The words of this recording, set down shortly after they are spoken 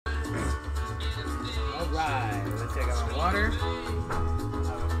Alright, let's take out my water. Have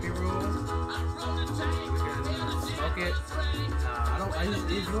a pre-roll. We can smoke it.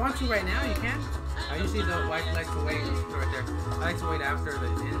 If you want to right now, you can. I usually the wife likes to wait right there. I like to wait after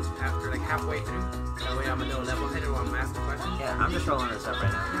like halfway through. That way I'm a little level-headed while I'm asking questions. Yeah, I'm just rolling this up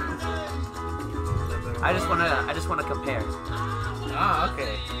right now. I just wanna compare. Ah,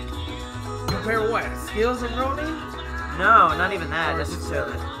 okay. Compare what? Skills of rolling? No, not even that. Or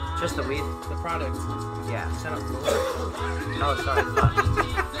Just the weed. The product. Yeah. Shut up, bro. Oh, sorry. Fuck.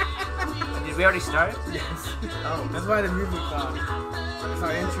 Did we already start? Yes. Oh. That's why the music's on. That's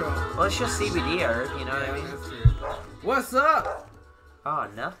our intro. Well, it's just CBD, Herb. You know what I mean? That's true. What's up? Oh,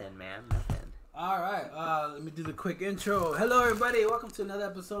 nothing, man. Nothing. Alright, let me do the quick intro. Hello, everybody. Welcome to another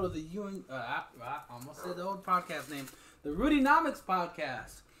episode of the I almost said the old podcast name. The Rudy-nomics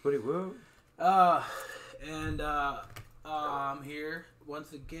Podcast. Woody woo. I'm here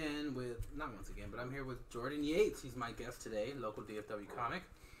once again but I'm here with Jordan Yates. He's my guest today, local DFW comic.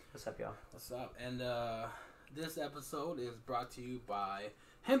 What's up, y'all? What's up? And this episode is brought to you by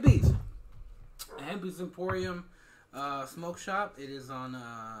Hempies. Hempies Emporium Smoke Shop. It is on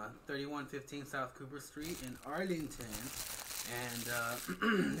 3115 South Cooper Street in Arlington. And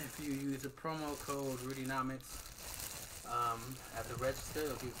if you use the promo code Rudy-nomics at the register,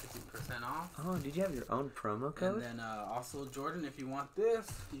 it'll give you 15% off. Oh, did you have your own promo code? And then also, Jordan, if you want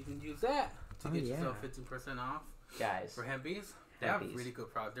this, you can use that to get yourself 15% off. Guys. For Hempies. They have really good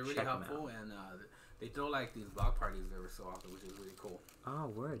products. They're really helpful, and they throw like these block parties every so often, which is really cool. Oh,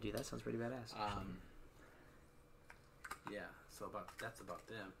 word, dude, that sounds pretty badass. Yeah, so that's about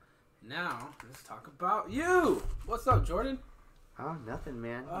them. Now, let's talk about you. What's up, Jordan? Oh, nothing,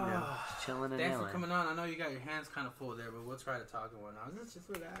 man. Just chilling and Thanks nailing. for coming on. I know you got your hands kind of full there, but we'll try to talk and whatnot. Let's just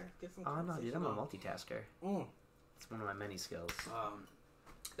relax, get some. Oh no, dude, I'm a multitasker. It's one of my many skills.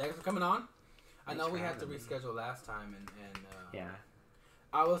 Thanks for coming on. I know for we had to having me. reschedule last time, and Yeah.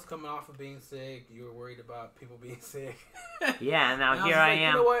 I was coming off of being sick. You were worried about people being sick. Yeah, now And here was I like,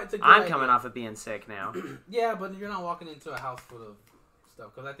 am. You know what? It's a good I'm idea. coming off of being sick now. Yeah, but you're not walking into a house full of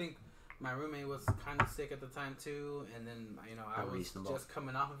stuff. Because I think my roommate was kind of sick at the time too, and then I was just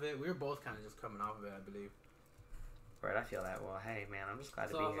coming off of it. We were both kind of just coming off of it, I believe. Right, I feel that. Well, hey, man, I'm just glad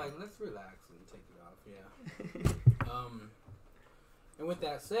to be So I was here. like, let's relax and take it off. Yeah. And with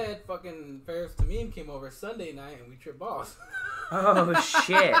that said, fucking Ferris Tamim came over Sunday night and we tripped balls. Oh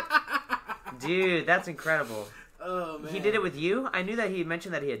shit, dude, that's incredible. Oh man. He did it with you? I knew that he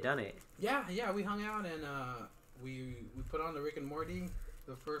mentioned that he had done it. Yeah, we hung out and we put on the Rick and Morty,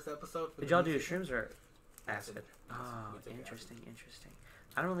 the first episode. Did y'all do shrooms or acid? Oh, We took interesting.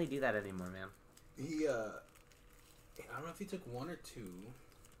 I don't really do that anymore, man. He I don't know if he took one or two.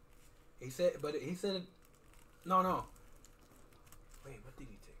 He said no. Wait, what did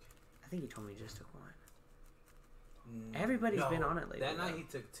he take? I think he told me he just took one. Everybody's been on it lately. That night he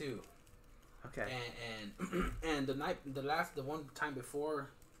took two. Okay. And the one time before.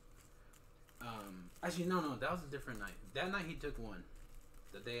 Actually no, that was a different night. That night he took one.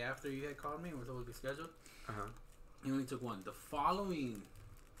 The day after you had called me and we were supposed to be scheduled. He only took one. The following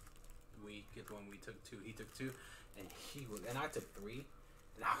week is when we took two. He took two, and I took three,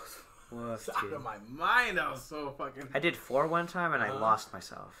 and I was out of my mind. I was so fucking. I did 4 one time and I lost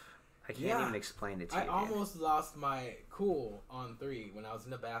myself. I can't even explain it to you. I almost lost my cool on 3 when I was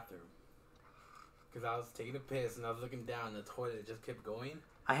in the bathroom. Because I was taking a piss and I was looking down and the toilet just kept going.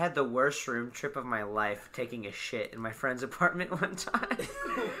 I had the worst room trip of my life taking a shit in my friend's apartment one time.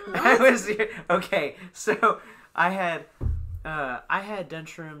 Okay, so I had done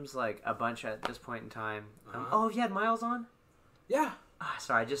shrooms like a bunch at this point in time. Oh, have you had Miles on? Yeah.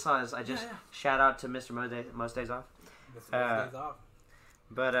 Sorry, I just saw his. Shout out to Mr. Most Days Off. Mr. Days Off.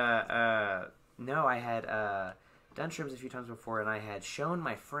 But no, I had done shrooms a few times before, and I had shown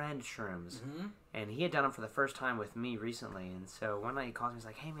my friend shrooms, and he had done them for the first time with me recently. And so one night he calls me, he's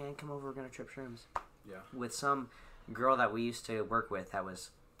like, "Hey man, come over, we're gonna trip shrooms." Yeah. With some girl that we used to work with that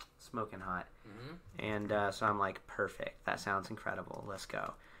was smoking hot, and so I'm like, "Perfect, that sounds incredible. Let's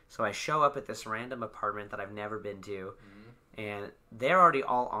go." So I show up at this random apartment that I've never been to, and they're already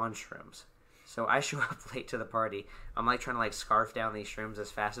all on shrooms. So I show up late to the party. I'm like trying to like scarf down these shrooms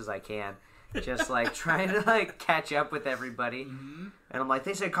as fast as I can. Just like trying to like catch up with everybody. And I'm like,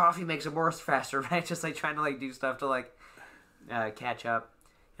 they say coffee makes it worse faster, right? Just like trying to like do stuff to like catch up.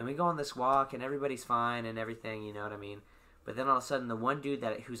 And we go on this walk and everybody's fine and everything, you know what I mean? But then all of a sudden the one dude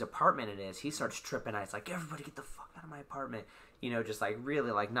whose apartment it is, he starts tripping out. It's like, everybody get the fuck out of my apartment. You know, just like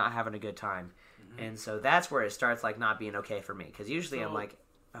really like not having a good time. And so that's where it starts like not being okay for me. Because usually I'm like,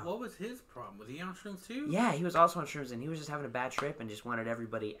 what was his problem? Was he on shrooms too? Yeah, he was also on shrooms, and he was just having a bad trip and just wanted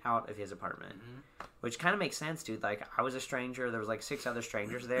everybody out of his apartment. which kind of makes sense, dude. Like, I was a stranger. There was like 6 other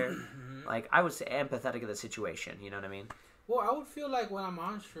strangers there. Like, I was empathetic of the situation. You know what I mean? Well, I would feel like when I'm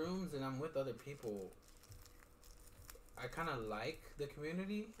on shrooms and I'm with other people, I kind of like the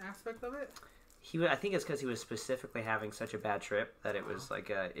community aspect of it. I think it's because he was specifically having such a bad trip that it was like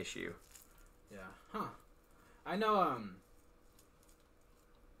a issue. Yeah. Huh. I know.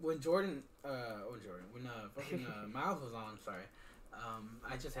 When Jordan, when fucking Miles was on, sorry.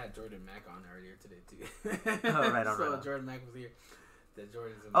 I just had Jordan Mack on earlier today too. Oh, right on. So right on. Jordan Mack was here. That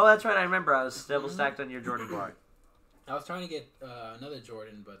Jordan's. Oh, that's right. I remember. I was double stacked on your Jordan block. I was trying to get another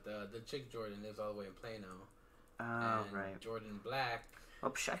Jordan, but the chick Jordan lives all the way in Plano. Oh, and right. Jordan Black.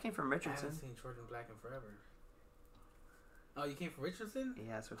 Oh, I came from I Richardson. haven't seen Jordan Black in forever. Oh, you came from Richardson?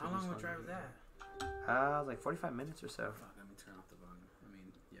 Yeah, that's what. How long of a drive was that? Like 45 minutes or so. Fuck, let me turn off the volume. I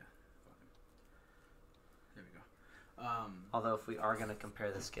mean, yeah. There we go. Although, if we are gonna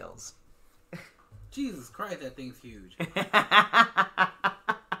compare the skills, Jesus Christ, that thing's huge. it's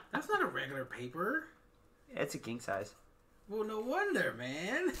That's not a regular paper. a king size. Well, no wonder,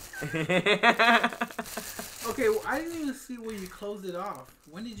 man. Okay, well, I didn't even see where you closed it off.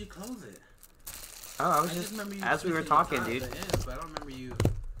 When did you close it? Oh, I I was just just remember you as we were twisting the talking, top dude. at the end, but I don't remember you.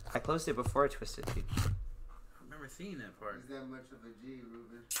 I closed it before I twisted, dude. I remember seeing that part. Is that much of a G,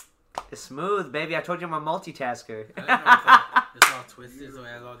 Ruben? It's smooth, baby. I told you I'm a multitasker. I didn't know it's all twisted, so it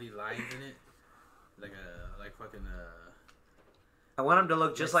has all these lines in it, like fucking I want them to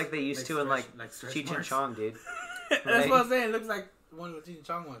look just like they used like to in like stretch Cheech and marks. Chong, dude. That's what I'm saying. It looks like one of the Cheech and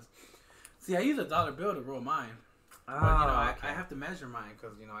Chong ones. See, I use a dollar bill to roll mine. Oh, But, you know, okay. I have to measure mine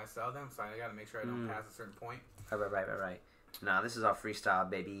because, you know, I sell them, so I got to make sure I don't pass a certain point. Right. Nah, this is all freestyle,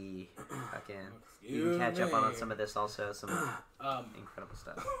 baby. Fucking. You can catch up on some of this also. Some incredible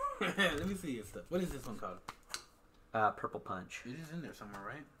stuff. Let me see your stuff. What is this one called? Purple Punch. It is in there somewhere,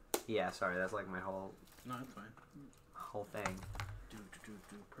 right? Yeah, sorry. That's like my whole No, it's fine. thing. Do.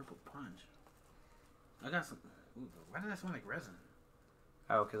 Purple Punch. I got some. Ooh, why does that smell like resin?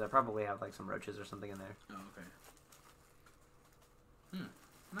 Oh, because I probably have like some roaches or something in there. Oh, okay.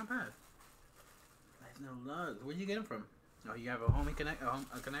 Not bad. Nice little lugs. Where'd you get them from? Oh, you have a homie connect?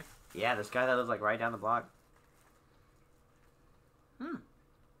 A connect? Yeah, this guy that lives like right down the block. Oh,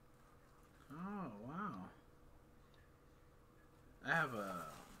 wow. I have a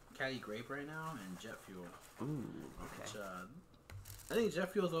Caddy Grape right now and Jet Fuel. Ooh, Which, okay. I think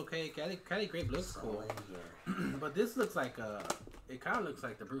Jet Fuel's okay. Caddy Grape looks cool. But this looks like it kind of looks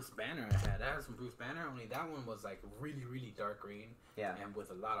like the Bruce Banner I had. I had some Bruce Banner, only that one was like really, really dark green. Yeah. And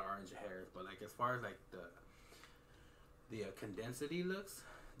with a lot of orange hairs. But like as far as like the condensity looks,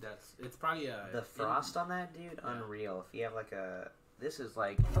 it's probably The frost on that, dude, unreal. If you have like this is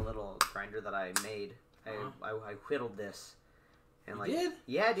like a little grinder that I made. I whittled this. And You like, did?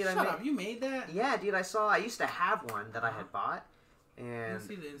 yeah, dude, Shut up! You made that? Yeah, dude, I used to have one that I had bought, and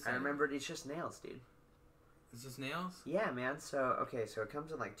see the inside. I remembered it's just nails, dude. It's just nails. Yeah, man. So it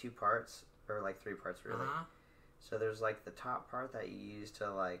comes in like 2 parts, or like 3 parts really. So there's like the top part that you use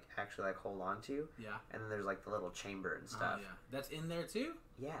to like actually like hold on to. Yeah. And then there's like the little chamber and stuff. Yeah. That's in there too?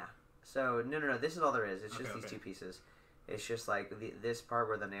 Yeah. So no. This is all there is. It's just Okay, these 2 pieces. It's just like this part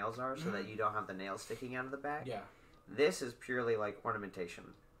where the nails are, so that you don't have the nails sticking out of the back. Yeah. This is purely like ornamentation.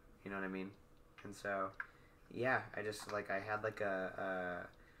 You know what I mean? And so, yeah, I just like I had like a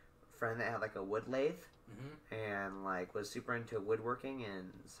friend that had like a wood lathe. And like was super into woodworking,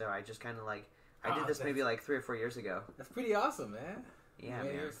 and so I just kind of like I did this maybe like 3 or 4 years ago. That's pretty awesome, man. Yeah, you made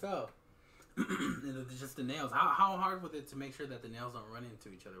man. it yourself. And it's just the nails. How hard was it to make sure that the nails don't run into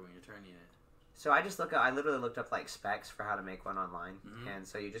each other when you're turning it? So I literally looked up like specs for how to make one online, and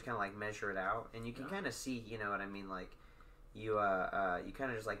so you just kind of like measure it out, and you can kind of see, you know what I mean, like you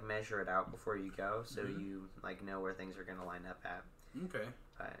kind of just like measure it out before you go, so you like know where things are gonna line up at. Okay.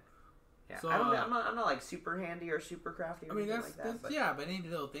 But yeah, So, I'm not like super handy or super crafty or I mean, anything that's like that. But yeah, but any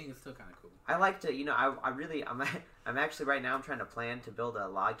little thing is still kind of cool. I like to, you know, I'm actually right now I'm trying to plan to build a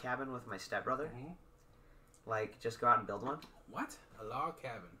log cabin with my stepbrother. Like, just go out and build one. What? A log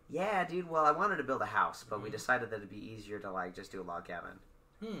cabin? Yeah, dude. Well, I wanted to build a house, but we decided that it'd be easier to like just do a log cabin.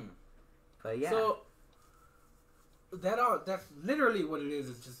 But yeah. So that's literally what it is.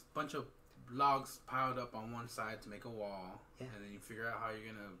 It's just a bunch of logs piled up on one side to make a wall, and then you figure out how you're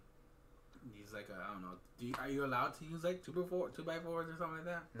gonna use like I don't know. Are you allowed to use like 2x4s or something like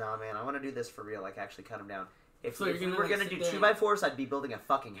that? No, man. I want to do this for real. Like, actually cut them down. If So we you're gonna, were like, gonna do sit 2x4s, I'd be building a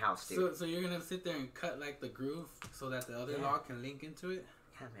fucking house, dude. So you're gonna sit there and cut like the groove so that the other log can link into it?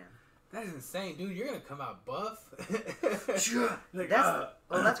 Yeah, man. That is insane, dude. You're gonna come out buff.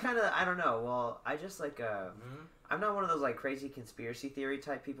 That's kind of I don't know. Well, I just like I'm not one of those like crazy conspiracy theory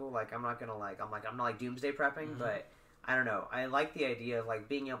type people. Like I'm not doomsday prepping, but I don't know. I like the idea of like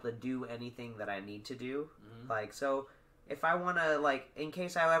being able to do anything that I need to do. Like so, if I want to like, in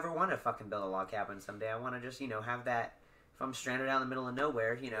case I ever want to fucking build a log cabin someday, I want to just have that. If I'm stranded out in the middle of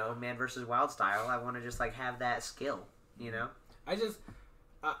nowhere, man versus wild style, I want to just like have that skill. I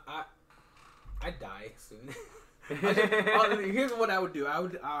die soon. Here's what I would do. I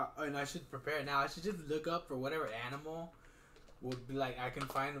would, and I should prepare now. I should just look up for whatever animal would be like I can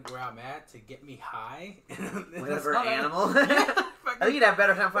find where I'm at to get me high. Whatever animal. I think you'd have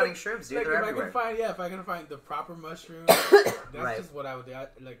better time finding shrooms, dude. Like They're if everywhere. if I can find the proper mushroom, that's just what I would do.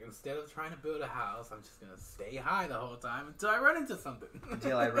 Like instead of trying to build a house, I'm just gonna stay high the whole time until I run into something.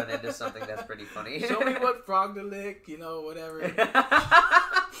 Until I run into something that's pretty funny. Show me what frog to lick, whatever.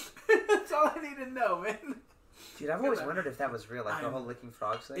 That's all I need to know, man. Dude, I've always wondered if that was real, like the whole licking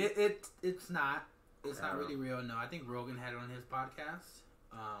frogs thing. It's not. It's not really real. No, I think Rogan had it on his podcast.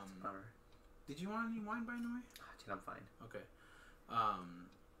 Did you want any wine, by the way? Dude, I'm fine. Okay.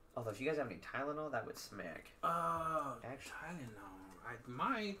 Although if you guys have any Tylenol, that would smack. Actually, Tylenol. I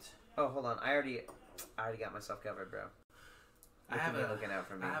might. Oh, hold on. I already got myself covered, bro. Looking out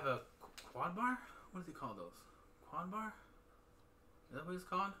for me. I have a quad bar. What do they call those? Quad bar? Is that what it's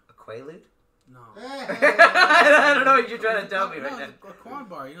called? A Quaalude? No. I don't know what you're trying to tell me right now. A quad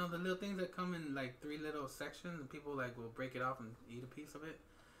bar. The little things that come in like 3 little sections, and people like will break it off and eat a piece of it.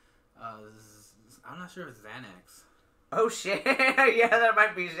 I'm not sure if it's Xanax. Oh shit! Yeah, that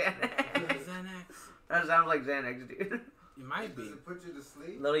might be Xanax. Xanax. That sounds like Xanax, dude. It might be. Does it put you to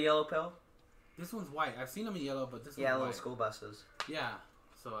sleep? Little yellow pill. This one's white. I've seen them in yellow, but this one's white. white. Little school buses. Yeah.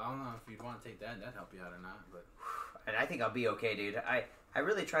 So I don't know if you'd want to take that. That'd help you out or not. But and I think I'll be okay, dude. I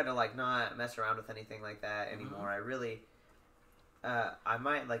really try to like not mess around with anything like that anymore. I really, I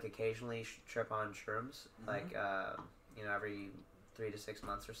might like occasionally trip on shrooms, like every 3 to 6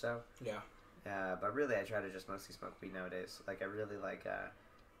 months or so. Yeah. But really, I try to just mostly smoke weed nowadays. Like I really like.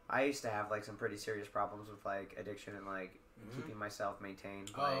 I used to have like some pretty serious problems with like addiction and like keeping myself maintained.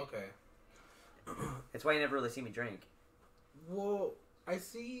 Oh, like, okay. It's why you never really see me drink. Well, I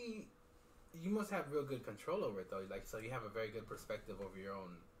see. You must have real good control over it, though. Like, so you have a very good perspective over your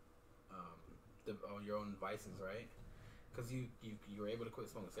own, your own vices, right? Because you were able to quit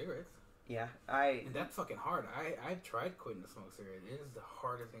smoking cigarettes. Yeah, and that's fucking hard. I've tried quitting to smoke cigarettes. It is the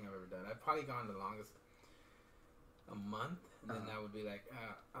hardest thing I've ever done. I've probably gone the longest a month, and then I would be like,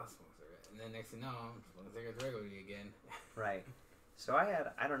 I'll smoke a cigarette, and then next thing you know, I'm smoking cigarettes regularly again. Right. So I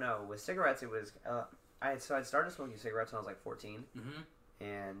don't know, with cigarettes it was I'd started smoking cigarettes when I was like 14.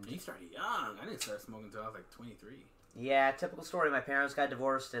 And you started young. I didn't start smoking until I was like 23. Yeah, typical story. My parents got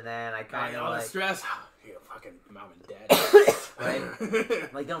divorced, and then I kind of all like the stress. Your fucking mom and dad, right?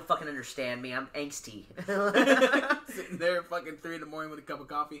 Like, don't fucking understand me. I'm angsty. Sitting there, fucking 3 in the morning with a cup of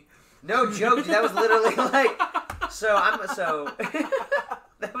coffee. No joke, dude. That was literally like.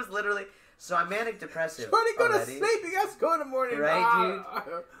 That was literally. So I'm manic depressive. Trying to go to sleep. You guys go in the morning, right,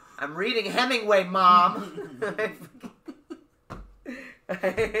 dude? I'm reading Hemingway, Mom.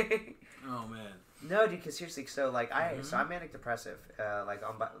 Oh man. No, dude. Because seriously, so like so I'm manic depressive, like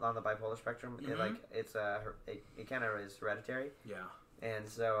on the bipolar spectrum. It, like it's it kind of is hereditary. Yeah. And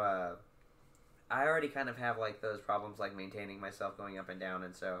so I already kind of have like those problems like maintaining myself going up and down,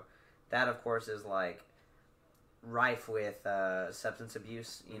 and so that of course is like rife with substance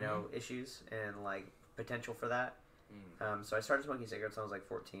abuse, issues and like potential for that. So I started smoking cigarettes when I was like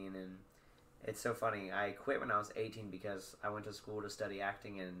 14, and it's so funny. I quit when I was 18 because I went to school to study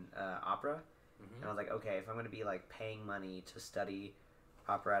acting and opera. And I was like, okay, if I'm going to be like paying money to study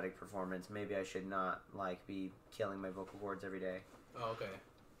operatic performance, maybe I should not like be killing my vocal cords every day. Oh, okay.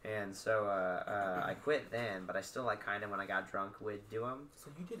 And so I quit then, but I still like kind of when I got drunk would do them.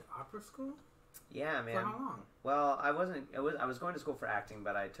 So you did opera school? Yeah, man. For how long? Well, I wasn't. I was going to school for acting,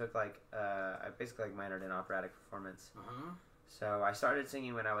 but I took like I basically like minored in operatic performance. So I started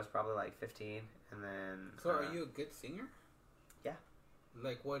singing when I was probably like 15, and then. So are you a good singer? Yeah.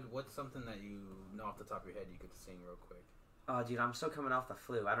 Like what's something that you know off the top of your head you could sing real quick? Oh, dude, I'm still coming off the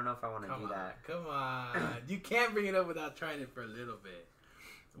flu. I don't know if I want to do that. Come on. You can't bring it up without trying it for a little bit.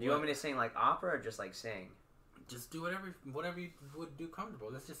 Do you want me to sing like opera or just like sing? Just do whatever you would do comfortable.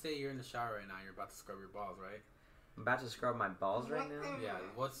 Let's just say you're in the shower right now. You're about to scrub your balls, right? I'm about to scrub my balls right now? Yeah.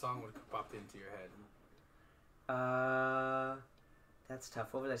 What song would pop into your head? That's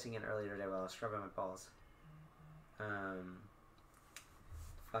tough. What was I singing earlier today while I was scrubbing my balls?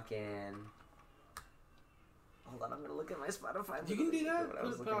 Fucking. Hold on, I'm gonna look at my Spotify. You can do that.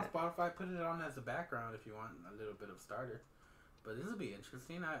 Put it on Spotify. Put it on as a background if you want a little bit of starter. But this will be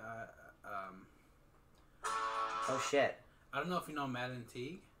interesting. Oh shit. I don't know if you know Madeline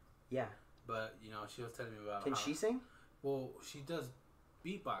Teague, Yeah. but she was telling me about. Can she sing? Well, she does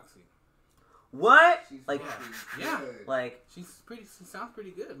beatboxing. What? She's Like, fucking yeah. good. like, She sounds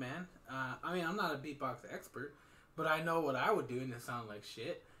pretty good, man. I mean, I'm not a beatbox expert, but I know what I would do, and it sound like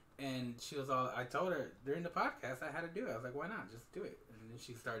shit. And she was all. I told her during the podcast I had to do it. I was like, why not? Just do it. And then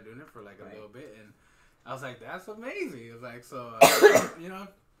she started doing it for like a little bit, and I was like, that's amazing. It was like, so if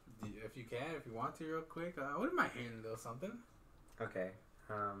you can, if you want to, real quick, I wouldn't mind hearing a little something. okay.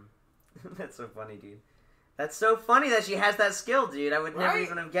 That's so funny, dude. That's so funny that she has that skill, dude. I would never Right?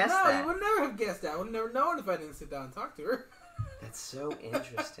 even have guessed no, that. you would never have guessed that. I would have never known if I didn't sit down and talk to her. That's so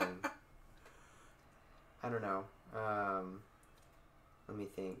interesting. I don't know. Let me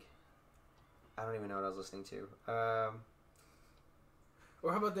think. I don't even know what I was listening to.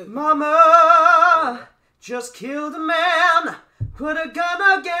 Or how about this? Mama just killed a man, put a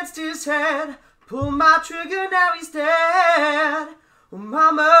gun against his head, pull my trigger, now he's dead. Oh,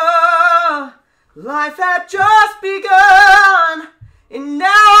 Mama, life had just begun, and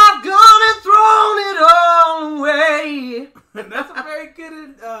now I've gone and thrown it all away. That's a very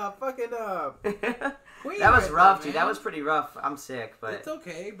good fucking queen. That was right rough, there, dude. man. That was pretty rough. I'm sick, but It's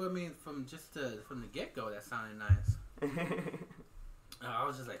okay, but I mean, from the get go, that sounded nice. I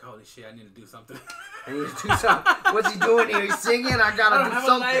was just like, holy shit, I need to do something. I need to do something. What's he doing here? He's singing. I I gotta don't do have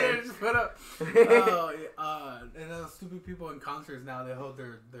a lighter, something. just put up. And those stupid people in concerts now, they hold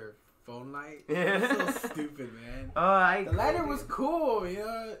their phone light. It's so stupid, man. The lighter was cool,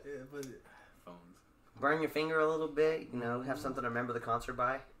 but phones. Burn your finger a little bit, have something to remember the concert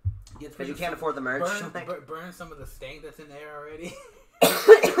by. Gets Because you rid can't of afford the merch. burn some of the stank that's in there already.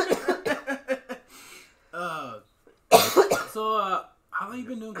 So, how long you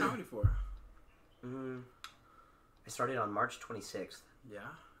been doing comedy for? I started on March 26th. Yeah.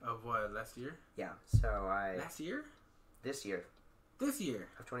 Of what, last year? Yeah, so Last year? this year This year?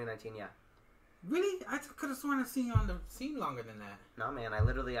 of 2019, yeah. Really? I could have sworn I've seen you on the scene longer than that. No, man, I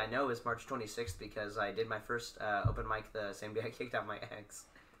know it's March 26th because I did my first open mic the same day I kicked out my ex.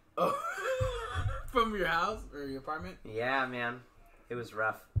 Oh. From your house or your apartment? Yeah, man. It was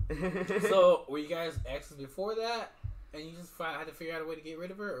rough. So, were you guys exes before that? And you just had to figure out a way to get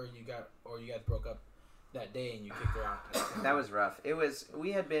rid of her? Or you guys broke up that day and you kicked her out? That was rough.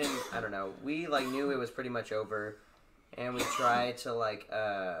 We had been, I don't know, we knew it was pretty much over, and we tried to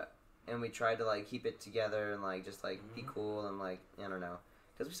keep it together and just be cool and I don't know,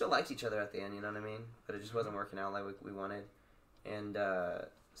 because we still liked each other at the end, you know what I mean? But it just wasn't working out like we wanted, and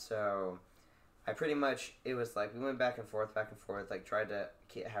so I pretty much, it was we went back and forth, tried to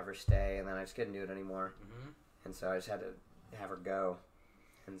have her stay, and then I just couldn't do it anymore, and so I just had to have her go,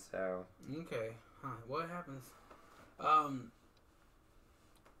 and so. Okay. Huh. What happens?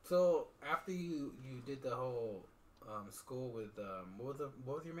 So after you did the whole school with what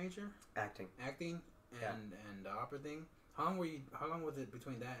was your major? Acting. Acting and the opera thing. How long was it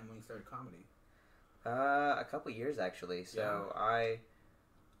between that and when you started comedy? A couple years actually. So I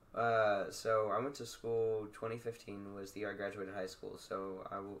went to school. 2015 was the year I graduated high school. So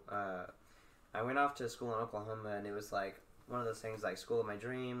I went off to school in Oklahoma, and it was one of those things school of my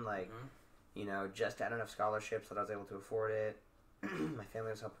dream. Just had enough scholarships that I was able to afford it. My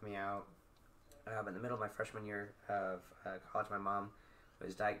family was helping me out. In the middle of my freshman year of college, my mom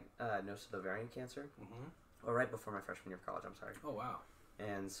was diagnosed with ovarian cancer. Or right before my freshman year of college, I'm sorry. Oh, wow.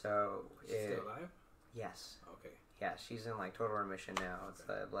 And so... She's still alive? Yes. Okay. Yeah, she's in total remission now. It's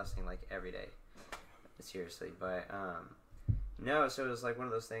a blessing every day. Seriously. But, no, so it was one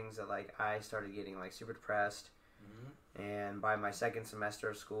of those things that I started getting super depressed. And by my second semester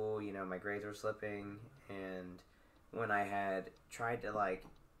of school, my grades were slipping, and when I had tried to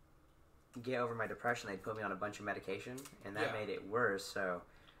get over my depression, they'd put me on a bunch of medication, and that made it worse. So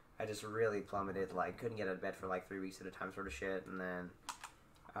I just really plummeted, couldn't get out of bed for 3 weeks at a time, sort of shit. And then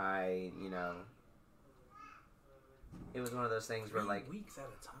I, it was one of those things where 3 weeks at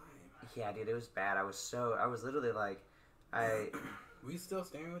a time. Yeah, dude, it was bad. I was literally Were you still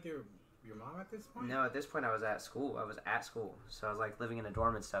staying with your mom at this point? No, at this point I was at school. So I was living in a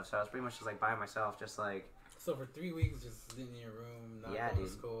dorm and stuff. So I was pretty much just by myself, just So for 3 weeks, just sitting in your room, not going to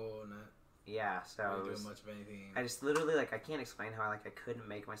school, not so really it was, doing much of anything. I just literally I can't explain how I couldn't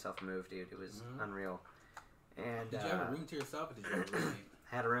make myself move, dude. It was unreal. And did you have a room to yourself, or did you have a roommate?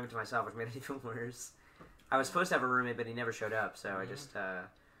 I had a room to myself, which made it even worse. I was supposed to have a roommate, but he never showed up. So I just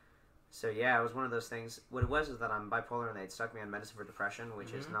so yeah, it was one of those things. What it was is that I'm bipolar, and they'd stuck me on medicine for depression,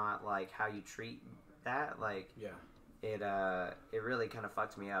 which is not how you treat that. It really kind of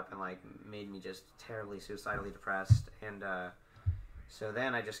fucked me up and made me just terribly suicidally depressed. And So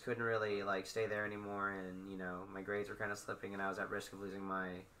then I just couldn't really like stay there anymore, and you know my grades were kind of slipping, and I was at risk of losing my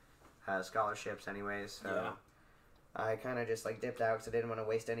scholarships anyways. So Yeah. I kind of just like dipped out because I didn't want to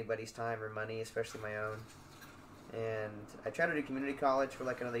waste anybody's time or money, especially my own. And I tried to do community college for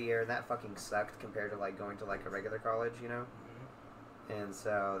like another year, and that fucking sucked compared to like going to like a regular college, you know. And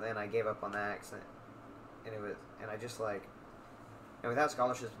so then I gave up on that, and I just like, and without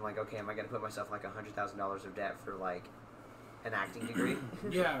scholarships, I'm like, okay, am I gonna put myself in like $100,000 of debt for like an acting degree?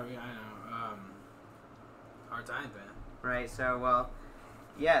 Yeah, I know. Hard times, man. Right. So well,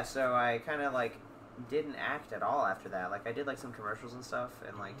 yeah. So I kind of like didn't act at all after that. Like I did like some commercials and stuff,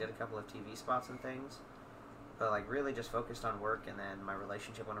 and like did a couple of TV spots and things, but like really just focused on work and then my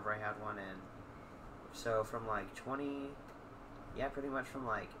relationship whenever I had one. And so from like pretty much from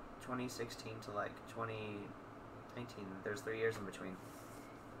like 2016 to like 2019, there's 3 years in between.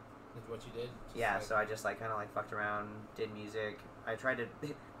 Is what you did? Yeah, like, so I just like kind of like fucked around, did music. I tried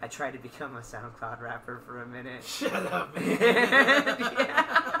to become a SoundCloud rapper for a minute. Shut up, man.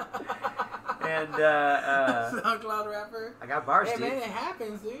 Yeah. And SoundCloud rapper. I got bars, Hey, dude. man, it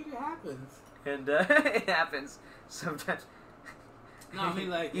happens, dude. It happens. And it happens sometimes. No, I mean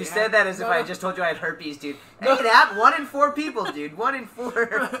like You it said that as if no, I just told you I had herpes, dude. Hey, that 1 in 4 people, dude. 1 in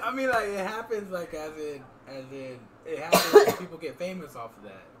 4. I mean, like it happens, like as in it happens. Like, people get famous off of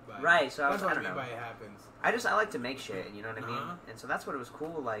that. But Right, so that's what I I don't mean know. by it happens. I like to make shit, you know what I mean? Uh-huh. And so that's what it was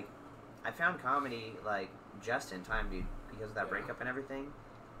cool. Like, I found comedy like just in time, dude, because of that Yeah. breakup and everything.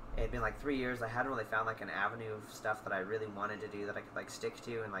 It had been like 3 years. I hadn't really found like an avenue of stuff that I really wanted to do that I could like stick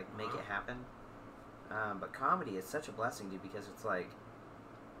to and like make Uh-huh. it happen. But comedy is such a blessing, dude, because it's like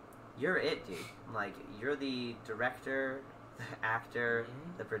you're it, dude. Like you're the director, the actor,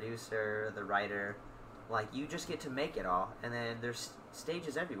 Mhm. the producer, the writer. Like you just get to make it all, and then there's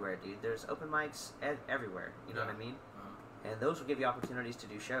stages everywhere, dude. There's open mics everywhere. You know what I mean? And those will give you opportunities to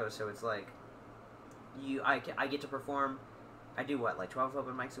do shows. So it's like I get to perform. I do what, like 12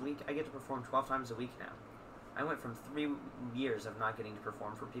 open mics a week? I get to perform 12 times a week now. I went from 3 years of not getting to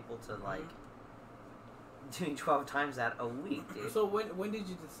perform for people to like doing 12 times that a week, dude. So when did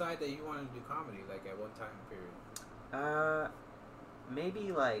you decide that you wanted to do comedy? Like at what time period?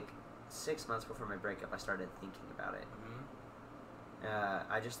 Maybe like 6 months before my breakup, I started thinking about it.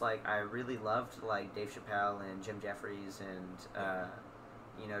 Mm-hmm. I just like, I really loved like Dave Chappelle and Jim Jeffries and,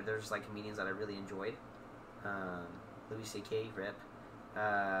 you know, there's like comedians that I really enjoyed. Louis C.K., RIP.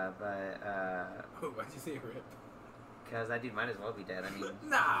 Why'd you say rip? Because that dude might as well be dead. I mean,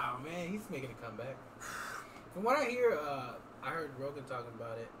 Nah, man, he's making a comeback. From what I hear, I heard Rogan talking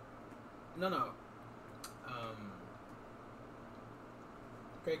about it. No.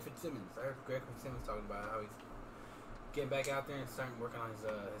 Greg Fitzsimmons. I heard Greg Fitzsimmons talking about how he's getting back out there and starting working on his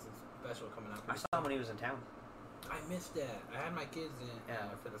special coming out. I saw him when he was in town. I missed that. I had my kids in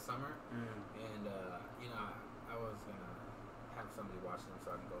for the summer, Mm. and you know, I was gonna have somebody watch them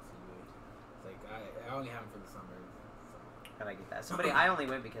so I can go see you. It's like I only have them for the summer. So. And I get that. I only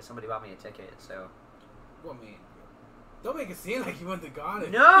went because somebody bought me a ticket, so. Well, man, don't make it seem like you went to Ghana.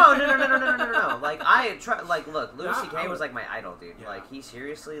 No. Like, look, Louis Nah, C.K. was like my idol, dude. Yeah. Like, he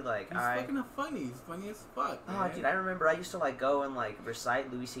seriously, like, He's fucking funny. He's funny as fuck. Oh, Man. dude, I remember I used to, like, go and, like,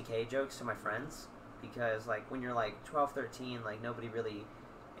 recite Louis C.K. jokes to my friends. Because, like, when you're, like, 12, 13, like, nobody really...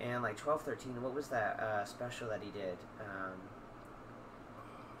 And, like, 12, 13, what was that special that he did?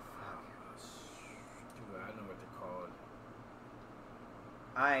 Dude, I know what they're called.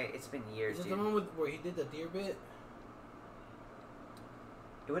 It's been years, Is it dude. the one where he did the deer bit?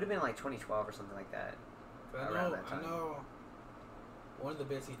 It would have been, like, 2012 or something like that. Around that time. I know. One of the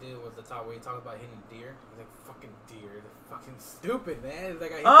bits he did was the top where he talked about hitting deer. He's like, fucking deer. They're fucking stupid, man. It's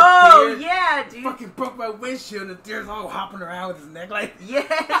like, I hit Oh, the deer. yeah, dude. Fucking broke my windshield and the deer's all hopping around with his neck like... Yes.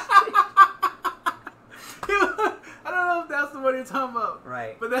 I don't know if that's the one you're talking about.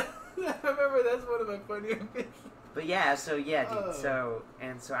 Right. But that, I remember that's one of my funniest bits. But yeah, dude. Oh. So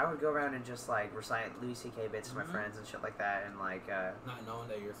I would go around and just like recite Louis C.K. bits to my Mhm. friends and shit like that, and like, Not knowing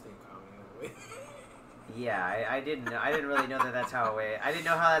that you're seeing comedy in a way. yeah, I didn't really know that that's how it went. I didn't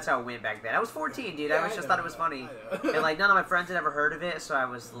know how that's how it went back then. I was 14, dude. Yeah, I just thought it was funny, and like none of my friends had ever heard of it, so I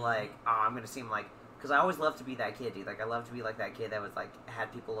was like, oh, I'm gonna seem like, because I always loved to be that kid, dude. Like I loved to be like that kid that was like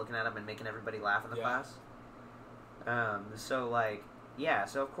had people looking at him and making everybody laugh in the Yeah. class. So like, yeah,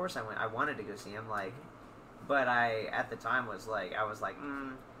 so of course I wanted to go see him, like. But I, at the time, was like,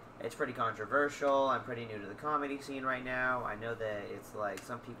 it's pretty controversial. I'm pretty new to the comedy scene right now. I know that it's like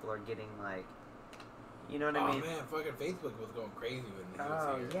some people are getting like, you know what I mean? Oh man, fucking Facebook was going crazy when he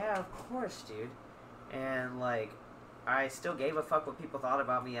Oh was here. yeah, of course, dude. And like, I still gave a fuck what people thought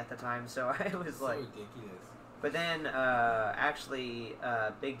about me at the time. So I was So like, ridiculous. But then, actually,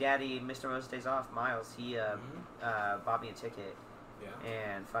 Big Daddy, Mr. Most Days Off, Miles, he bought me a ticket. Yeah.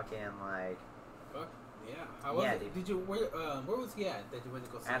 And fucking, like... Fuck, yeah. How was Yeah, it? dude. Did you, where was he at that you went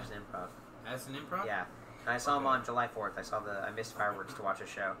to go see? Addison Improv. Addison Improv? Yeah. And I saw him Okay. on July 4th. I missed fireworks to watch a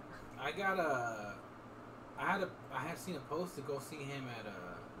show. I had seen a post to go see him at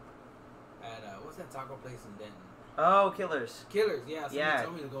what's that taco place in Denton? Oh, Killers. Killers, yeah. Somebody Yeah.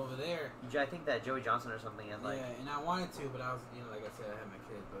 told me to go over there. I think that Joey Johnson or something had, like... Yeah, and I wanted to, but I was, like I said, I had my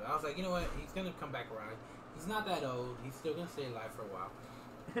kids. But I was like, you know what? He's gonna come back around. He's not that old. He's still gonna stay alive for a while.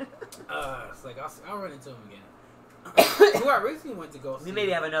 It's like I'll run into him again. Who I recently went to go see. We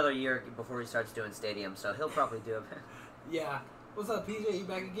maybe have another year before he starts doing stadiums, so he'll probably do it. Yeah. What's up, PJ? You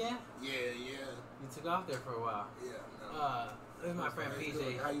back again? Yeah. You took off there for a while. Yeah. No. This is my friend How you PJ.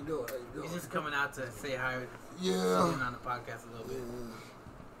 doing? How you doing? He's just coming out to say hi. Yeah. Sitting on the podcast a little bit.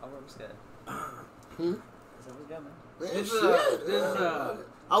 Oh, what's good? Hmm? So what's good, man? Man, This shit.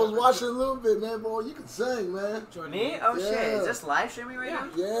 I was watching a little bit, man, boy. You can sing, man. Jordan, Me? Oh, shit. Yeah. Is this live streaming right Yeah. now?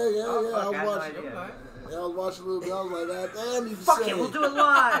 Yeah. Oh, fuck, I I was had no watching. idea. Yeah, I was watching a little bit. I was like, "God damn, you can Fuck sing." it, we'll do it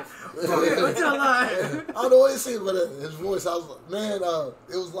live. Fuck it, we'll do it live. I don't know what he said, but his voice, I was like, man,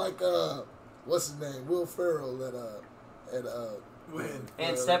 it was like, what's his name? Will Ferrell at When?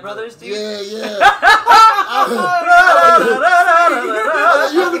 And Step Brothers, dude? Yeah.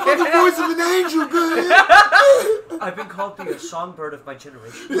 You have the fucking voice of an angel, good. I've been called to be a songbird of my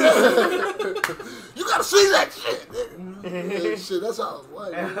generation. You gotta sing that shit. Yeah, shit, that's how it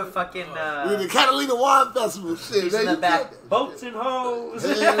was. Man. Fucking, We the Catalina Wine Festival shit. he's Man, in the you back. killed that Boats shit. and hoes.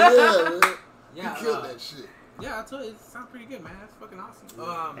 Yeah, man. Yeah, You killed that shit. Yeah, I told you, it sounds pretty good, man. That's fucking awesome.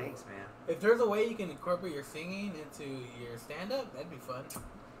 Thanks, man. If there's a way you can incorporate your singing into your stand-up, that'd be fun.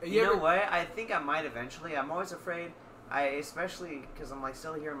 You know what? I think I might eventually. I'm always afraid. Especially because I'm like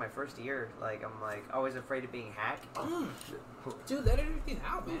still here in my first year. Like I'm like always afraid of being hacked. Dude, let everything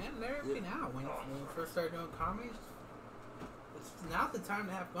out, man. Let everything out. When you first start doing comedy, now's the time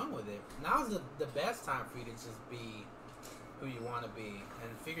to have fun with it. Now's the best time for you to just be who you want to be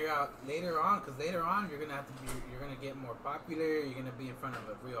and figure out later on, because later on you're gonna have to be, you're gonna get more popular. You're gonna be in front of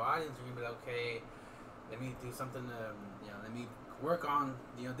a real audience. You're gonna be like, okay, let me do something. Let me work on.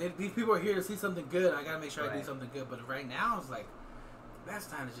 These people are here to see something good. I gotta make sure I do something good. But right now it's like the best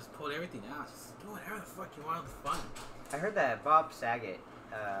time to just pull everything out. Just do whatever the fuck you want. It's fun. I heard that Bob Saget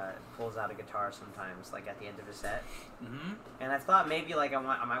pulls out a guitar sometimes, like at the end of his set. Mm-hmm. And I thought maybe like I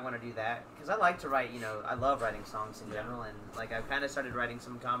might want to do that because I like to write. I love writing songs in general, and like I've kind of started writing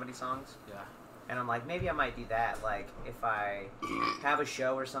some comedy songs. Yeah. And I'm like, maybe I might do that. Like if I have a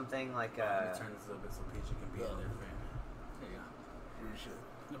show or something, like Let me turn this a little bit so PJ can be in there. There you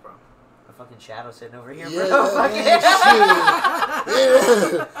go. No problem. a fucking shadow sitting over here, Yeah, bro. Fuck man, it. shit.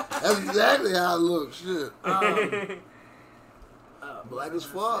 Yeah. That's exactly how it looks. Shit. Black as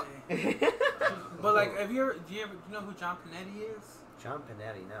fuck. But like, do you know who John Panetti is? John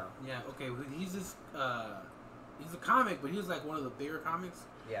Panetti, no. Yeah. Okay. He's this. He's a comic, but he was like one of the bigger comics.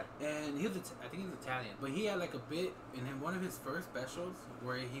 Yeah. And I think he's Italian, but he had like a bit in one of his first specials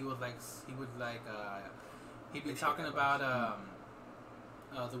where he'd be talking about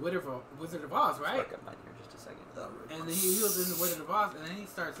the Wizard of Oz, right? Fuck up my ear just a second. And then he was in the Wizard of Oz, and then he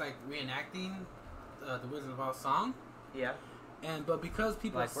starts like reenacting the Wizard of Oz song. Yeah. But because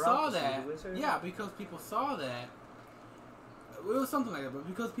people Like, we're saw off to see that, the wizard? because people saw that, it was something like that. But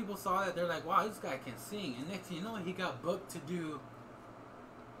because people saw that, they're like, "Wow, this guy can sing." And next thing you know, he got booked to do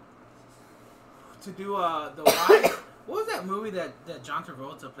the wife. What was that movie that John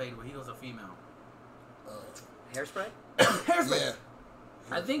Travolta played where he was a female? Hairspray? Hairspray. Yeah.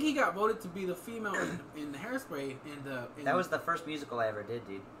 I think he got voted to be the female in Hairspray. That was the first musical I ever did,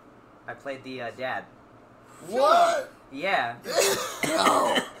 dude. I played the dad. What? Yeah.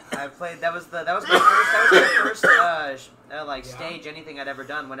 No. I played. That was my first stage anything I'd ever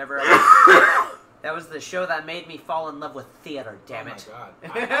done. Whenever that was the show that made me fall in love with theater. Damn it! Oh my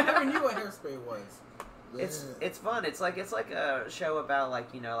god! I never knew what Hairspray was. It's fun. It's like a show about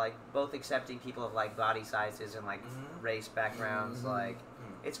like both accepting people of like body sizes and like race backgrounds. Like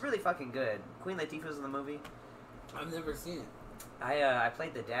it's really fucking good. Queen Latifah's in the movie. I've never seen it. I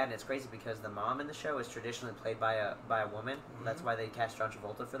played the dad, and it's crazy because the mom in the show is traditionally played by a woman. That's why they cast John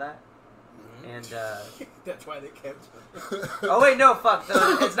Travolta for that. And that's why they kept. oh wait, no, fuck.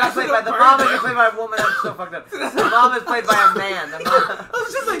 It's not played by the mom. Is played by a woman. I'm so fucked up. The mom is played by a man. The mom. I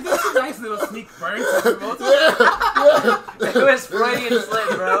was just like, that's a nice little sneak burn. It was Freudian slip,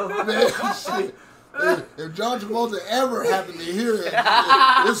 bro. Man, shit. If John Travolta ever happened to hear it,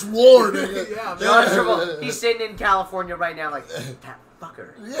 it's war, nigga. Yeah, John Travolta, he's sitting in California right now, like that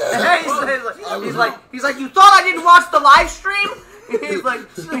fucker. Yeah. he's like, you thought I didn't watch the live stream? He's like,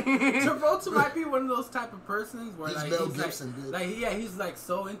 Travolta might be one of those type of persons where He's like Mel he's Gibson, dude. like he's like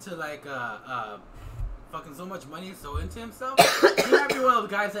so into like fucking so much money, so into himself. He might be one of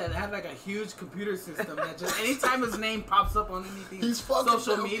those guys that have like a huge computer system that just anytime his name pops up on anything He's fucking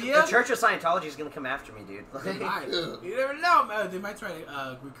social Mel media. the Church of Scientology is gonna come after me, dude. They might. Yeah. You never know, man. They might try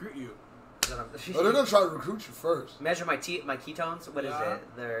to recruit you. Oh, they're gonna try to recruit you first. Measure my ketones. What is Yeah. it?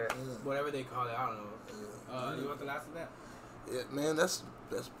 They're Whatever they call it, I don't know. You want the last of that? Yeah, man, that's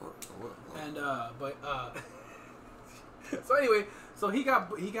the best part. And so anyway, so he got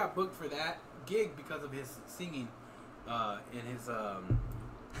booked for that gig because of his singing in his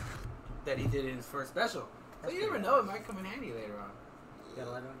that he did in his first special. So you never know, it might come in handy later on. got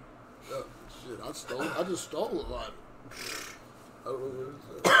a light on. Shit, I just stole a lot. I don't know what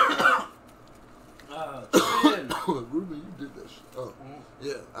it is. Ruben, you did that shit. Oh,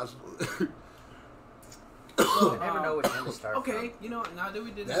 yeah, absolutely. I never know which end to start. Okay, from. you know, now that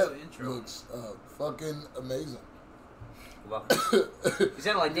we did That the intro, looks fucking amazing. Welcome. You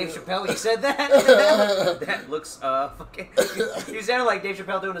sounded like Dave Chappelle when you said that. That looks fucking. You sounded like Dave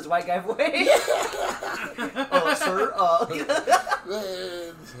Chappelle doing his white guy voice. Sir.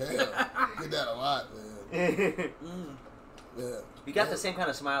 Man, hell, get that a lot, man. Yeah. You got the same kind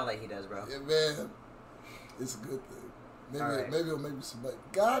of smile that he does, bro. Yeah, man. It's a good thing. Maybe, All right. maybe it'll make me some money.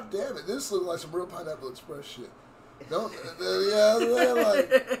 God damn it, this looks like some real Pineapple Express shit. Don't, yeah, man,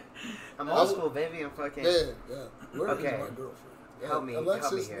 like, I'm old school, baby. I'm fucking. man, yeah. Where is Okay. my girlfriend? Help me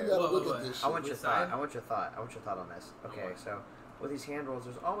Alexis, here. you gotta Whoa, look whoa, at whoa. this I shit. want your Which thought. side? I want your thought. I want your thought on this. Okay, Okay. so with these hand rolls,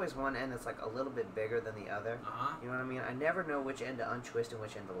 there's always one end that's like a little bit bigger than the other. Uh-huh. You know what I mean? I never know which end to untwist and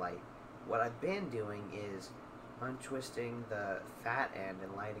which end to light. What I've been doing is untwisting the fat end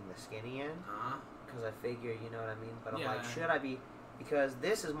and lighting the skinny end Uh-huh. because I figure, you know what I mean. But I'm Yeah. like, should I be? Because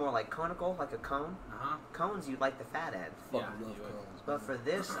this is more like conical, like a cone. Uh-huh. Cones, you like the fat end. Fucking Yeah, love you would. cones, But man. for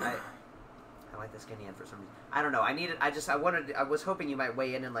this, I like the skinny end for some reason. I don't know. I was hoping you might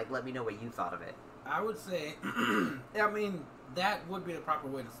weigh in and like let me know what you thought of it. I would say, I mean, that would be the proper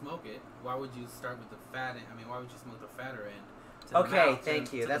way to smoke it. Why would you start with the fat end? I mean, why would you smoke the fatter end? to the Okay, mouth, thank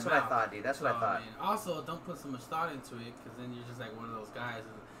to you. the That's what I mouth? thought, dude. That's what I So, thought. mean, also, don't put so much thought into it, because then you're just like one of those guys,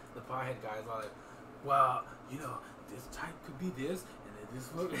 the pothead guys, all like, well, you know, this type could be this, and then this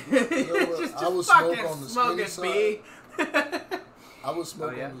would. know what? just I would fucking smoke on the smoke skinny it, B. I would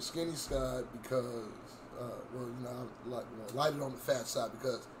smoke Oh, yeah? on the skinny side because, well, you know, I light it on the fat side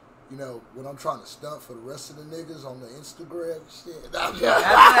because, you know, when I'm trying to stunt for the rest of the niggas on the Instagram shit, That's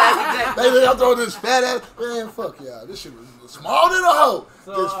they think I'm throwing this fat ass, man, fuck y'all. This shit was small than a hoe.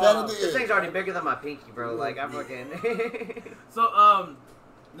 So, Just fat at the This end. thing's already bigger than my pinky, bro. Like I'm fucking. So,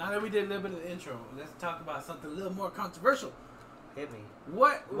 now that we did a little bit of the intro, let's talk about something a little more controversial. Hit me.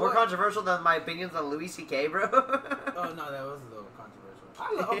 What? More what? controversial than my opinions on Louis C.K., bro. Oh no, that was a little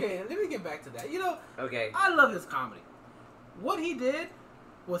controversial. Okay, let me get back to that. You know, Okay. I love his comedy. What he did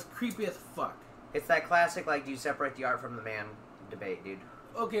was creepy as fuck. It's that classic, like, do you separate the art from the man debate, dude.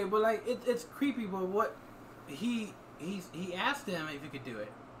 Okay, but like it's creepy. But what he asked them if he could do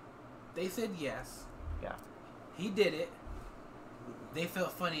it. They said yes. Yeah. He did it. They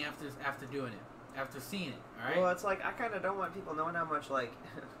felt funny after doing it, after seeing it. All right. Well, it's like, I kind of don't want people knowing how much, like,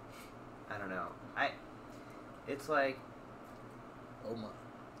 I don't know. It's like, Oh my.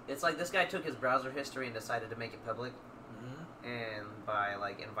 it's like this guy took his browser history and decided to make it public. Mhm. And by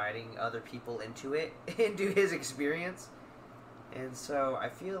like inviting other people into it, into his experience, and so I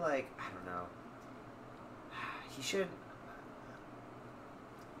feel like, I don't know, he should.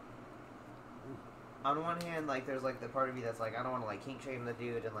 On one hand, like there's like the part of me that's like, I don't want to like kink shame the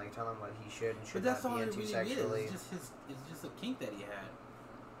dude and like tell him what he should and But should that's not all be it into really sexually. is. It's just a kink that he had.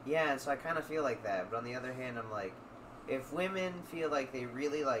 Yeah, and so I kind of feel like that. But on the other hand, I'm like, if women feel like they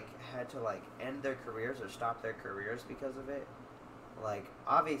really like had to like end their careers or stop their careers because of it, like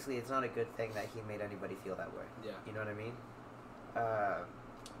obviously it's not a good thing that he made anybody feel that way. Yeah. You know what I mean?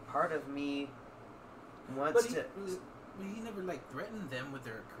 Part of me But wants he, to. but he never like threatened them with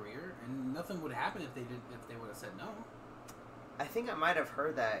their career, and nothing would happen if they would have said no. I think I might have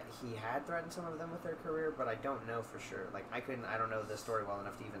heard that he had threatened some of them with their career, but I don't know for sure. Like I don't know the story well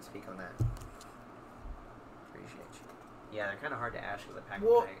enough to even speak on that. Appreciate you. Yeah, they're kind of hard to ask because I pack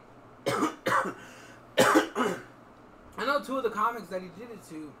Well, I know two of the comics that he did it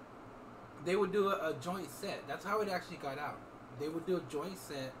to, they would do a joint set. That's how it actually got out. They would do a joint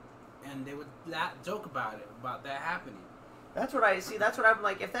set, and they would joke about it, about that happening. That's what I see. That's what I'm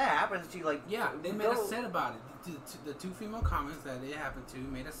like. If that happens to you, like, Yeah, they made a set about it. The two female comics that it happened to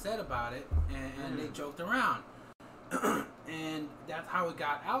made a set about it, and they joked around. And that's how it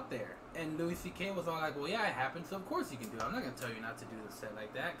got out there. And Louis C.K. was all like, well, yeah, it happened, so of course you can do it. I'm not going to tell you not to do the set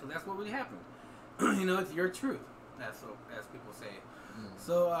like that, because that's what really happened. You know, it's your truth. That's what, as people say.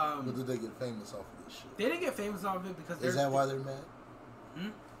 So, but did they get famous off of this shit? They didn't get famous off of it because Is that why they're mad?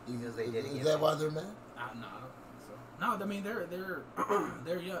 Because they didn't. Is that why they're mad? No, I don't think so. No, I mean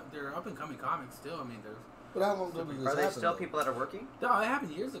they're up and coming comics still. I mean, there's. But how long ago did this Are happen? there still people that are working? No, it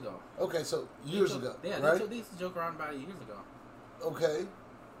happened years ago. Okay, so years ago, Yeah, right? they used to joke around about it years ago. Okay,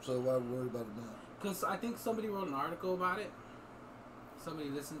 so why worry about it now? Because I think somebody wrote an article about it. Somebody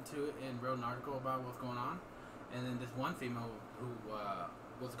listened to it and wrote an article about what's going on. And then this one female who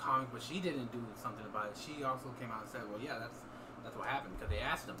was a comic, but she didn't do something about it. She also came out and said, "Well, yeah, that's what happened." Because they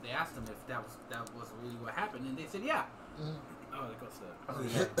asked them if that was really what happened, and they said, "Yeah." Oh, that goes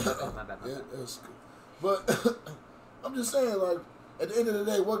to My bad. Yeah, that's good. But I'm just saying, like, at the end of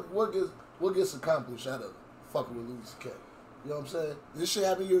the day, what gets accomplished out of fucking with Louis C.K.? You know what I'm saying? This shit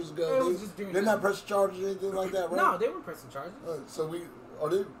happened years ago. They're not pressing charges or anything like that, right? No, they weren't pressing charges. So are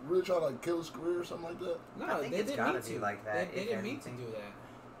they really trying to like kill his career or something like that? No, I think they it's didn't gotta mean be to. like that. They didn't mean to do that.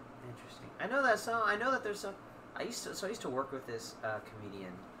 Interesting. I know that. So I know that there's some. I used to work with this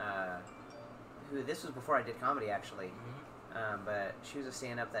comedian. Who this was before I did comedy actually. But she was a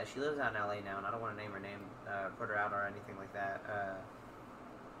stand-up that she lives out in LA now, and I don't want to name her name, put her out or anything like that.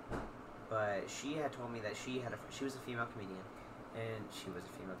 But she had told me that she was a female comedian, and she was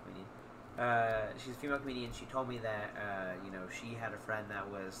a female comedian. She's a female comedian. She told me that she had a friend that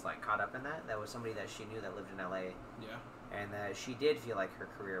was like caught up in that. That was somebody that she knew that lived in LA. Yeah. And that she did feel like her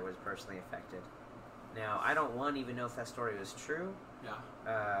career was personally affected. Now I don't even know if that story was true.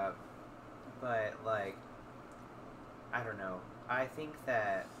 Yeah. But like. I don't know. I think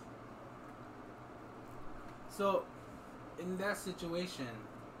that... So, in that situation,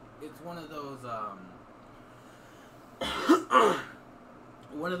 it's one of those,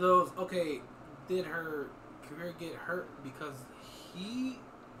 okay, did her career get hurt because he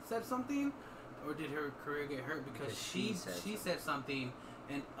said something? Or did her career get hurt because she said something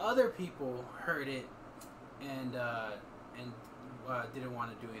and other people heard it and didn't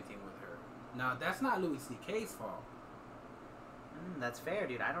want to do anything with her? Now, that's not Louis C.K.'s fault. That's fair,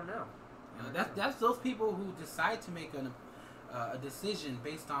 dude. I don't know. That's those people who decide to make a decision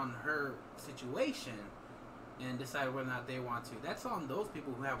based on her situation and decide whether or not they want to. That's on those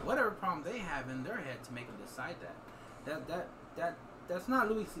people who have whatever problem they have in their head to make them decide that. That's not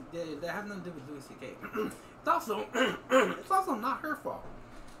Louis C. That has nothing to do with Louis C.K. It's also not her fault.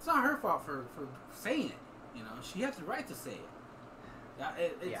 It's not her fault for saying it. You know, she has the right to say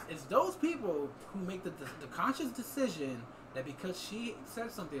it. It's those people who make the conscious decision that because she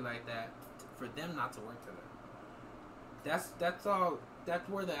said something like that, for them not to work together. That's all. That's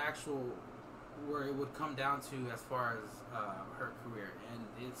where where it would come down to as far as her career.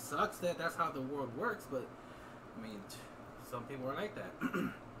 And it sucks that that's how the world works, but I mean, some people are like that.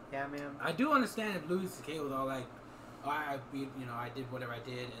 Yeah, man. I do understand if Louis C.K. was all like, oh, I did whatever I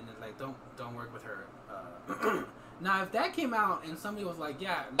did, and then like don't work with her. Now, if that came out and somebody was like,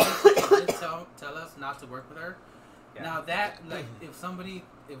 yeah, Louis C.K. did tell us not to work with her. Yeah. Now that, like, if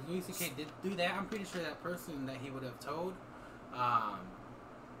Louis C.K. did do that, I'm pretty sure that person that he would have told,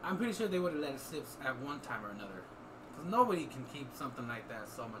 I'm pretty sure they would have let it slip at one time or another. Because nobody can keep something like that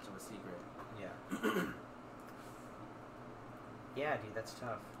so much of a secret. Yeah. Yeah, dude, that's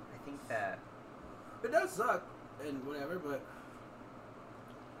tough. I think that... It does suck and whatever, but...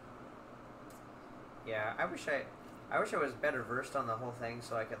 Yeah, I wish I was better versed on the whole thing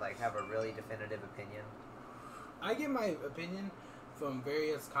so I could, like, have a really definitive opinion. I get my opinion from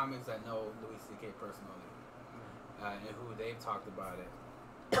various comics that know Louis C.K. personally, and who they've talked about it.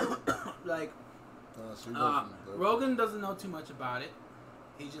 Like, Rogan doesn't know too much about it.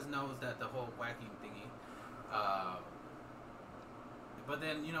 He just knows that the whole whacking thingy. But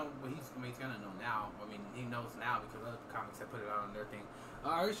then, he's gonna know now. I mean, he knows now because other comics have put it out on their thing.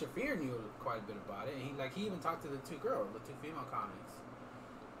 Ari Shaffir knew quite a bit about it. And he even talked to the two female comics.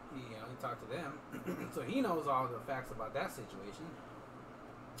 He talked to them, so he knows all the facts about that situation.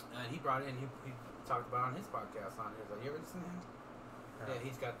 And he brought it in. He talked about it on his podcast. You ever listen to him? Yeah,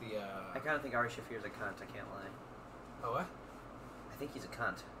 he's got the. I kind of think Ari Shaffir's a cunt. I can't lie. Oh what? I think he's a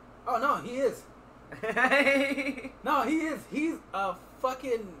cunt. Oh no, he is. No, he is. He's a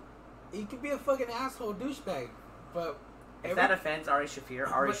fucking. He could be a fucking asshole douchebag, but. If that offends Ari Shaffir,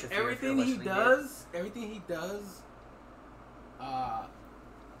 everything he does,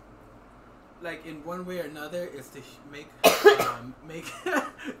 like in one way or another, is to make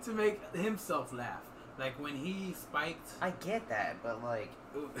to make himself laugh. Like when he spiked. I get that, but like.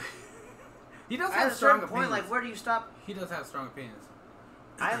 He does at have a strong certain opinions. point, like, where do you stop? He does have strong opinions.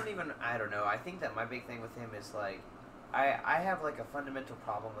 I don't know. I think that my big thing with him is, like, I have, like, a fundamental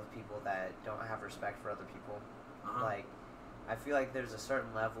problem with people that don't have respect for other people. Uh-huh. Like, I feel like there's a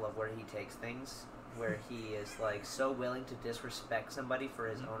certain level of where he takes things, where he is, like, so willing to disrespect somebody for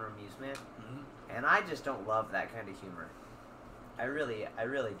his own amusement. Mm-hmm. And I just don't love that kind of humor. I really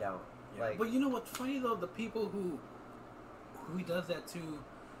don't. Yeah. Like, but you know what's funny, though? The people who he does that to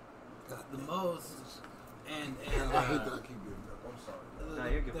the most, and I hate that I keep getting up. I'm sorry. No,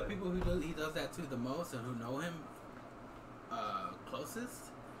 you're good, the buddy. people he does that to the most and who know him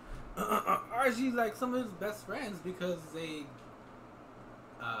closest are actually like some of his best friends because they're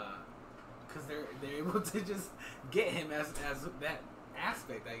able to just get him as that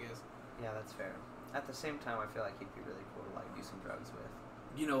aspect, I guess. yeah, that's fair. At the same time, I feel like he'd be really cool to, like, do some drugs with.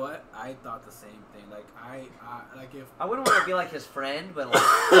 You know what? I thought the same thing. Like I like if I wouldn't want to be like his friend, but like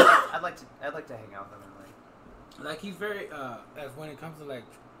I'd like to hang out with him and like he's very as when it comes to like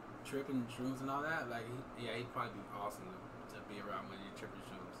tripping shrooms and all that. Like he'd probably be awesome to be around when you're tripping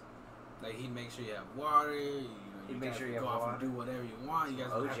shrooms. Like he'd make sure you have water. You know, He'd make sure you go have off water. and do whatever you want. You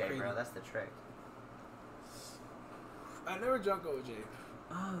guys have OJ, crazy. bro, that's the trick. I never drunk OJ.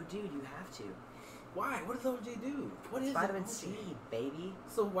 Oh, dude, you have to. Why? What does OJ do? What is Vitamin OJ? C, baby.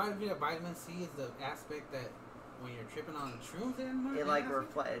 So why do you have vitamin C? Is the aspect that when you're tripping on shrooms, It like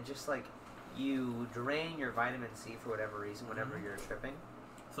just like you drain your vitamin C for whatever reason whenever you're tripping.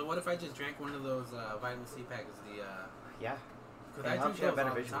 So what if I just drank one of those vitamin C packets? Yeah. Because It I helps drink you have those better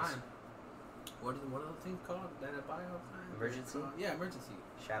all the visuals. time. What are those things called that I buy all the time? Emergency? Yeah, emergency.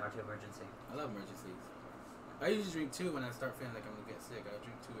 Shout out to Emergency. I love emergencies. I usually drink 2 when I start feeling like I'm gonna get sick. I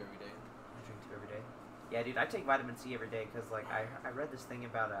drink 2 every day. I drink 2 every day. Yeah, dude, I take vitamin C every day because like I read this thing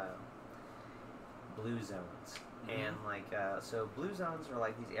about blue zones. And like so blue zones are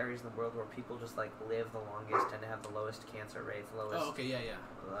like these areas in the world where people just like live the longest, tend to have the lowest cancer rates, lowest Oh, okay, yeah.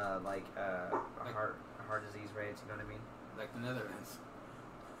 heart disease rates, you know what I mean? Like the Netherlands.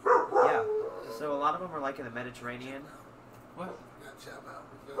 Yeah. So a lot of them are like in the Mediterranean. What? Got chop out.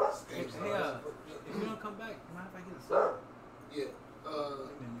 Hey, if you don't come back, mind if I get a soda? Yeah.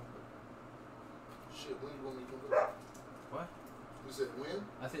 Shit, when you want me to come back? What? You said when?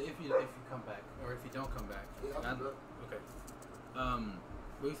 I said if you come back, or if you don't come back. Yeah, I'll come back. Okay.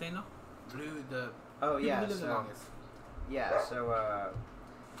 What you saying now? Oh people yeah, who live the so longest. yeah, so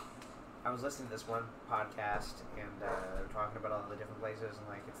I was listening to this one podcast and they were talking about all the different places and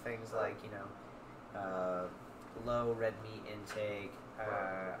like it's things like, you know, low red meat intake,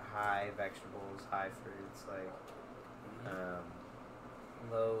 high vegetables, high fruits, like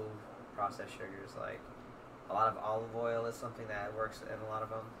low processed sugars, like a lot of olive oil is something that works in a lot of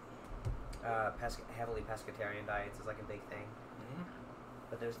them. Heavily pescatarian diets is like a big thing. Mm-hmm.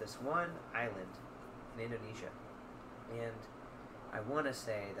 But there's this one island in Indonesia, and I want to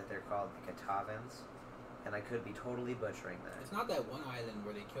say that they're called the Katavans, and I could be totally butchering that. It's not that one island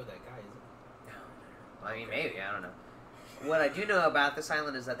where they killed that guy, is it? I mean, maybe, I don't know. What I do know about this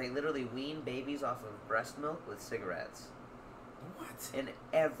island is that they literally wean babies off of breast milk with cigarettes. What? And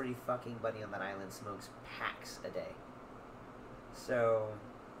every fucking buddy on that island smokes packs a day. So...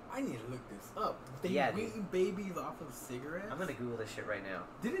 I need to look this up. They Yeah, wean babies off of cigarettes? I'm gonna Google this shit right now.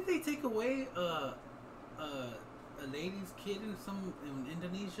 Didn't they take away a lady's kid in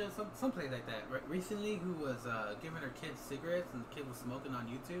Indonesia, someplace like that, right? Recently, who was giving her kid cigarettes and the kid was smoking on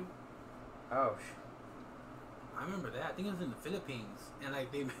YouTube? Oh, I remember that. I think it was in the Philippines, and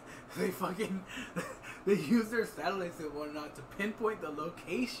like they fucking they used their satellites and whatnot to pinpoint the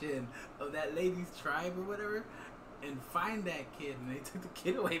location of that lady's tribe or whatever, and find that kid, and they took the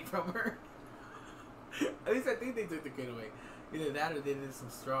kid away from her. At least I think they took the kid away. Either that or they did some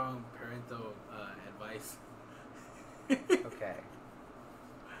strong parental advice. okay.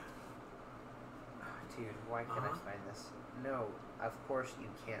 Oh, dude, why can't I find this? No, of course you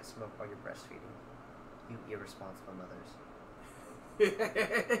can't smoke while you're breastfeeding. You irresponsible mothers.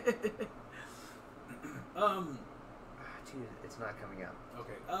 Dude, it's not coming up.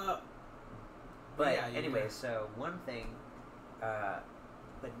 Okay. But yeah, anyway, so one thing, but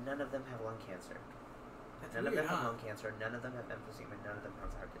none of them have lung cancer. That's None weird, of them have huh? lung cancer. None of them have emphysema. None of them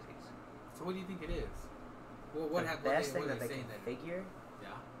have heart disease. So what do you think it is? Well, what The best thing what that they saying can then? figure.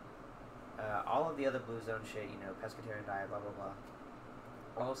 Yeah. All of the other blue zone shit, you know, pescatarian diet, blah blah blah.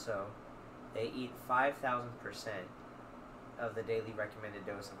 Also, they eat 5,000% of the daily recommended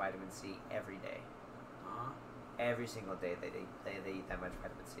dose of vitamin C every day. Uh-huh. Every single day they eat that much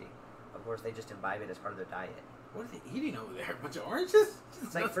vitamin C. of course, they just imbibe it as part of their diet. What are they eating over there? A bunch of oranges?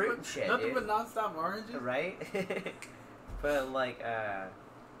 It's like fruit and shit, Nothing dude. but nonstop oranges? Right? But, like,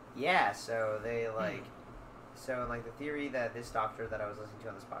 yeah, so they, like... So, like, the theory that this doctor that I was listening to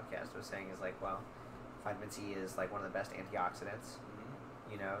on this podcast was saying is, like, well, vitamin C is, like, one of the best antioxidants.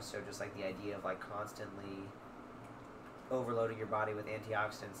 You know, so just, like, the idea of, like, constantly overloading your body with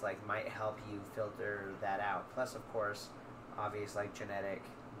antioxidants, like, might help you filter that out. Plus, of course, obvious, like, genetic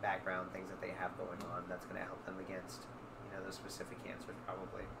background things that they have going on that's going to help them against, you know, those specific cancers,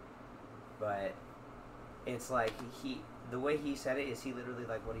 probably. But it's, like, the way he said it is he literally,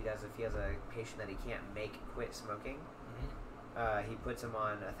 like, what he does if he has a patient that he can't make quit smoking, he puts him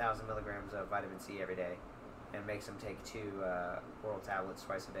on 1,000 milligrams of vitamin C every day and makes him take 2 oral tablets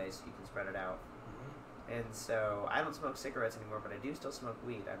twice a day so you can spread it out. And so I don't smoke cigarettes anymore, but I do still smoke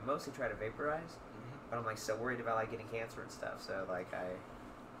weed. I mostly try to vaporize, but I'm, like, so worried about, like, getting cancer and stuff, so, like, I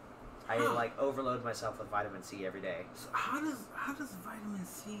like, overload myself with vitamin C every day. So how does vitamin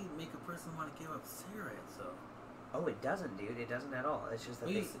C make a person want to give up cigarettes, though? Oh, it doesn't, dude. It doesn't at all. It's just that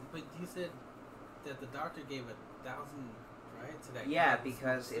But you said that the doctor gave 1,000, right, to that. Yeah,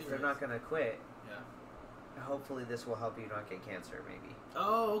 because if they're not going to quit, yeah, hopefully this will help you not get cancer, maybe.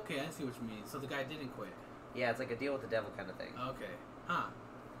 Oh, okay, I see what you mean. So the guy didn't quit. Yeah, it's like a deal with the devil kind of thing. Okay. Huh.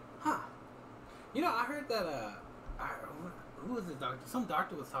 You know, I heard that, who was the doctor? Some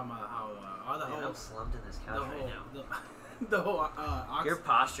doctor was talking about how all the whole... I'm slumped in this couch right now. The whole your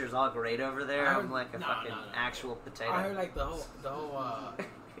posture's all great over there. Heard, I'm like a fucking actual potato. I heard like the whole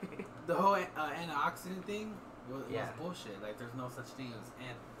antioxidant thing was bullshit. Like there's no such thing as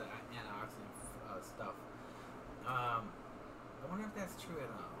the antioxidant stuff. I wonder if that's true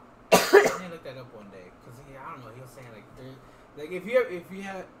at all. I need to look that up one day because I don't know. He was saying like if you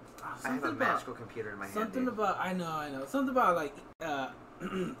had I have a magical computer in my hand. Something about I know something about like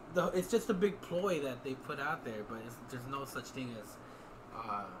it's just a big ploy that they put out there, but there's no such thing as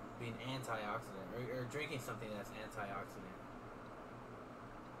being antioxidant or drinking something that's antioxidant.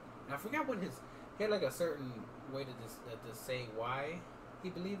 And I forgot what he had like a certain way to just say why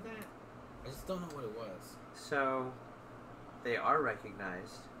he believed that. I just don't know what it was. So they are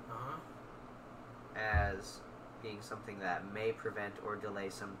recognized as being something that may prevent or delay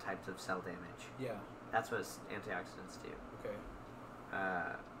some types of cell damage. Yeah. That's what antioxidants do. Okay.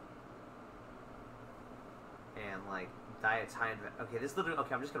 And like diets high in I'm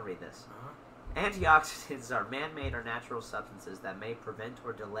just gonna read this. Antioxidants are man-made or natural substances that may prevent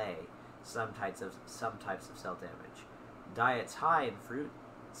or delay some types of cell damage. Diets high in fruits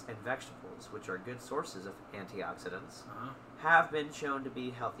and vegetables, which are good sources of antioxidants, have been shown to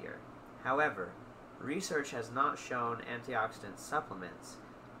be healthier. However, research has not shown antioxidant supplements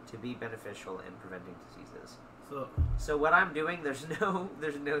to be beneficial in preventing diseases. So what I'm doing, there's no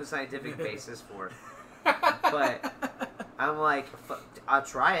scientific basis for it. But I'm like, I'll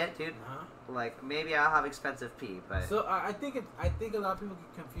try it, dude. Like maybe I'll have expensive pee, but so I think a lot of people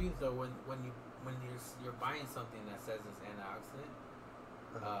get confused though when you're buying something that says it's antioxidant,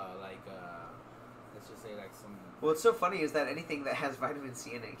 let's just say like some. Well, what's so funny is that anything that has vitamin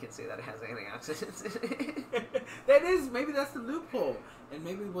C in it can say that it has antioxidants in it. Maybe that's the loophole, and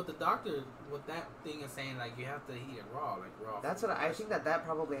maybe what that thing is saying, like you have to eat it raw, like raw. That's what I think that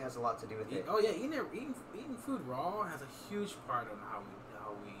probably has a lot to do with it. Oh yeah, eating food raw has a huge part on how we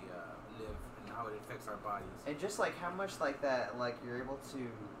live and how it affects our bodies. And just like how much like that, like you're able to,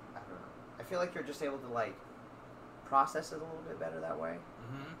 I don't know. I feel like you're just able to like process it a little bit better that way.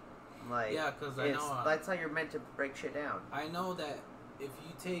 Like, yeah, because I know that's how you're meant to break shit down. I know that if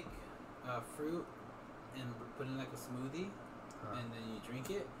you take fruit and put in like a smoothie and then you drink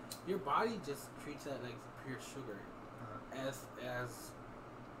it, your body just treats that like pure sugar,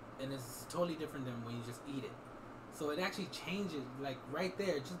 and it's totally different than when you just eat it. So it actually changes, like right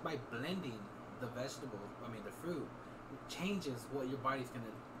there, just by blending the fruit, changes what your body's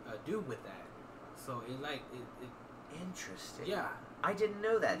gonna do with that. So it Interesting. Yeah. I didn't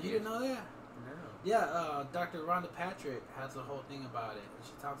know that, dude. You didn't know that? No. Yeah, Dr. Rhonda Patrick has a whole thing about it. And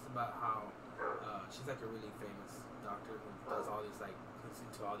she talks about how she's like a really famous doctor who does all this, like, who's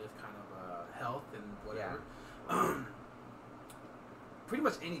into all this kind of health and whatever. Yeah. Pretty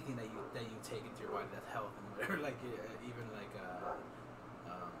much anything that you take into your body that's health and whatever, like even like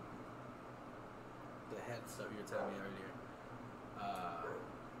the head stuff you were telling me earlier,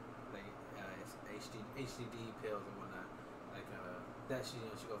 it's HDD pills and whatnot, like that she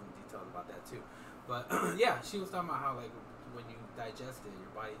goes into details about that too. But yeah, she was talking about how like when you digest it,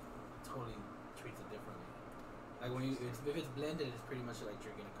 your body totally treats it differently. Like when if it's blended, it's pretty much like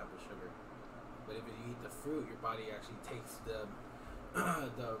drinking a cup of sugar. But if you eat the fruit, your body actually takes the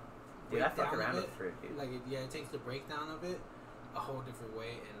Dude, I fuck breakdown around of with it, fruit, dude. like it takes the breakdown of it a whole different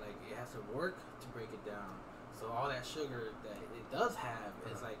way, and like it has to work to break it down. So all that sugar that it does have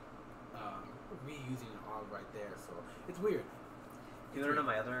is like reusing it all right there. So it's weird. You want to know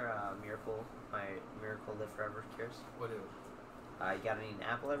my other miracle live forever cures? What is? You gotta eat an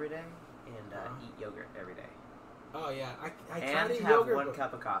apple every day and eat yogurt every day. Oh yeah, I and tried to eat have yogurt, 1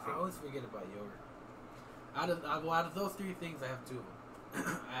 cup of coffee. I always forget about yogurt. Out of those 3 things, I have 2 of them.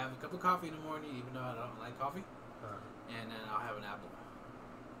 I have a cup of coffee in the morning, even though I don't like coffee, and then I'll have an apple.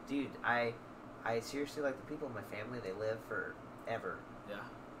 Dude, I seriously, like, the people in my family, they live forever. Yeah.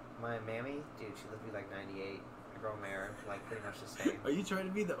 My mammy, dude, she lived to be like 98. My girl Mare, like, pretty much the same. Are you trying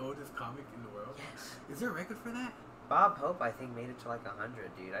to be the oldest comic in the world? Yes. Is there a record for that? Bob Hope, I think, made it to like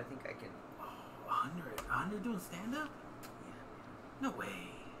 100, dude. I think I can. Oh, 100. 100 doing stand-up? Yeah. No way.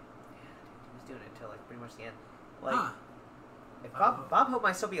 Yeah, dude. He was doing it until like pretty much the end. Like, if Bob Hope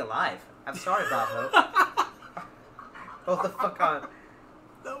might still be alive. I'm sorry, Bob Hope. Hold the fuck on.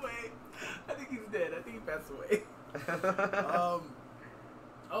 No way. I think he's dead. I think he passed away.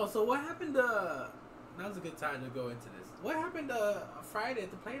 Oh, so what happened now's a good time to go into this. What happened Friday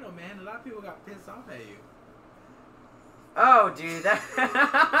at the Plano, man? A lot of people got pissed off at you. Oh, dude, that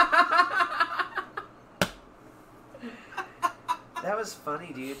was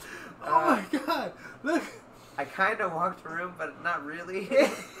funny, dude. Oh my god! Look, I kind of walked the room, but not really.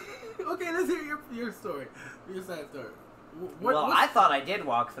 Okay, let's hear your story, your side story. I thought I did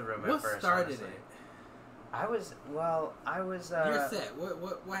walk the room at first. What started honestly. it? I was. Your set.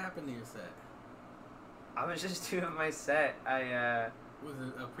 What happened to your set? I was just doing my set. Was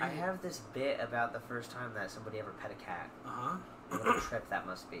it a preview? I have this bit about the first time that somebody ever pet a cat. What a trip that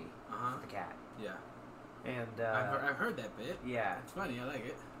must be. For the cat. Yeah. And I've heard that bit. Yeah. It's funny. I like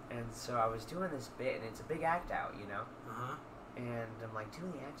it. And so I was doing this bit, and it's a big act out, you know. And I'm like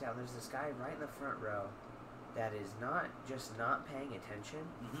doing the act out. There's this guy right in the front row that is not paying attention,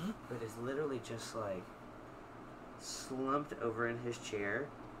 but is literally just like slumped over in his chair,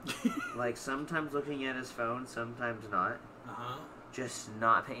 like sometimes looking at his phone, sometimes not. Just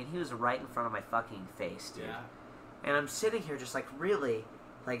not paying. And he was right in front of my fucking face, dude. Yeah. And I'm sitting here just like really,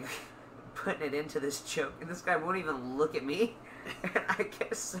 like putting it into this joke, and this guy won't even look at me. And I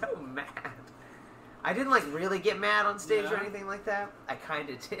get so mad. I didn't like really get mad on stage or anything like that. I kind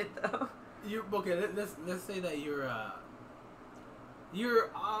of did though. Okay? Let's say that you're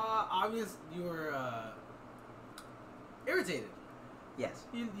obvious. You were irritated. Yes.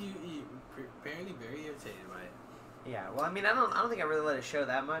 You apparently very irritated by it. Yeah. Well, I mean, I don't think I really let it show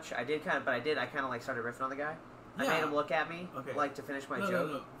that much. I kind of like started riffing on the guy. I made him look at me, like to finish my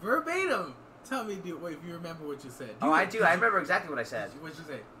joke. No. Verbatim. Tell me, if you remember what you said. I do. I remember exactly what I said. What'd you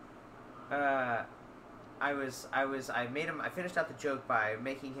say? I finished out the joke by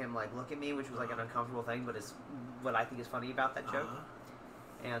making him like look at me, which was like an uncomfortable thing, but it's what I think is funny about that joke.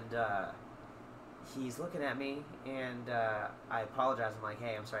 And he's looking at me, and I apologize. I'm like,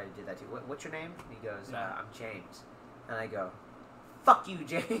 hey, I'm sorry I did that to you. What's your name? And he goes, I'm James. And I go, fuck you,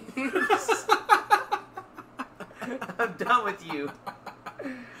 James. I'm done with you.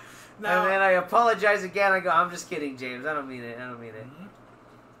 And then I apologize again. I go, I'm just kidding, James. I don't mean it. And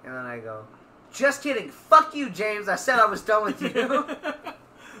then I go, just kidding. Fuck you, James. I said I was done with you.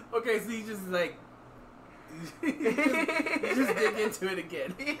 Okay, so you just like, you just dig into it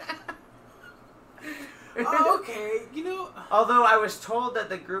again. Oh, okay. You know. Although I was told that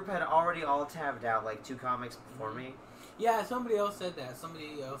the group had already all tabbed out, like 2 comics before me. Yeah, somebody else said that.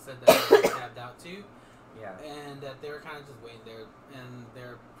 Somebody else said that they tabbed out too. Yeah. And that they were kind of just waiting there, and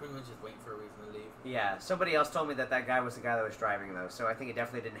they're pretty much just waiting for a reason to leave. Yeah, somebody else told me that guy was the guy that was driving, though, so I think it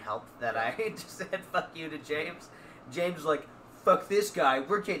definitely didn't help that I just said fuck you to James. James was like, fuck this guy,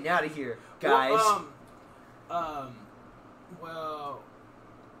 we're getting out of here, guys. Well,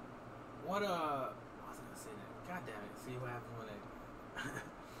 what, I was gonna say that. God damn it, see what happened when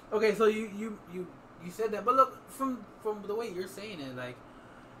I... Okay, so you said that, but look, from the way you're saying it, like,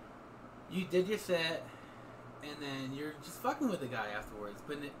 you did your set, and then you're just fucking with the guy afterwards.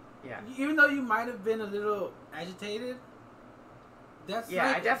 But even though you might have been a little agitated, that's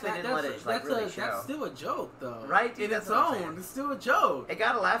I definitely didn't let it really show. That's still a joke, though. Right, dude, in its own, it's still a joke. It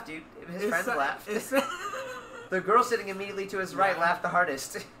got a laugh, dude. His friends laughed. The girl sitting immediately to his right laughed the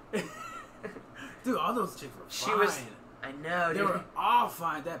hardest. Dude, all those chicks were fine. She was. I know, dude. They were all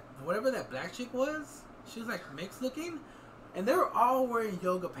fine. Whatever that black chick was, she was like mixed looking, and they were all wearing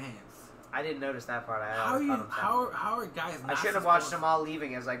yoga pants. I didn't notice that part. How are guys not I should have watched them all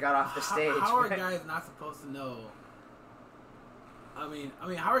leaving as I got off the stage. How are guys not supposed to know? I mean,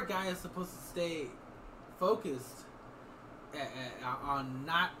 how are guys supposed to stay focused on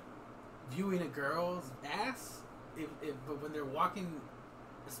not viewing a girl's ass, but when they're walking,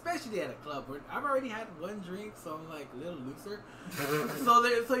 especially at a club where I've already had one drink, so I'm like a little looser.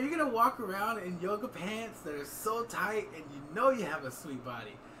 so you're gonna walk around in yoga pants that are so tight, and you know you have a sweet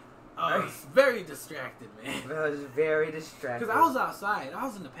body. I was very distracted, man. I was very distracted. Because I was outside. I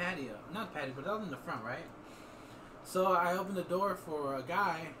was in the patio. Not the patio, but I was in the front, right? So I opened the door for a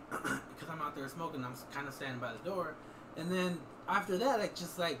guy, because I'm out there smoking. I'm kind of standing by the door. And then after that, like,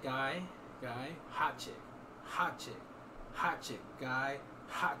 just like guy, hot chick, guy,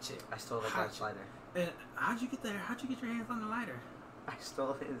 hot chick. I stole that guy's lighter. And how'd you get there? How'd you get your hands on the lighter? I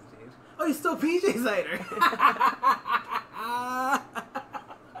stole his, dude. Oh, you stole PJ's lighter.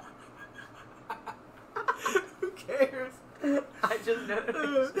 Who cares? I just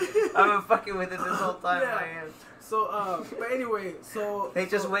noticed. I've been fucking with it this whole time. Yeah. I am. So, but anyway, so they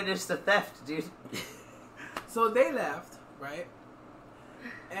just witnessed the theft, dude. So they left, right?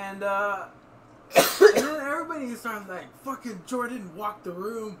 And then everybody starts like, "Fucking Jordan walked the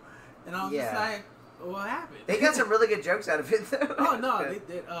room," and I was just like, "What happened?" They got some really good jokes out of it, though. Oh no, they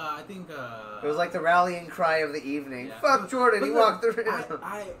did. I think it was like the rallying cry of the evening. Yeah. Fuck Jordan, he walked the room.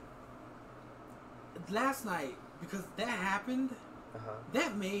 I last night, because that happened,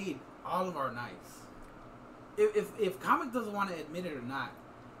 that made all of our nights. If Comic doesn't want to admit it or not,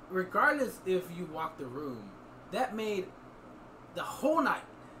 regardless if you walk the room, that made the whole night.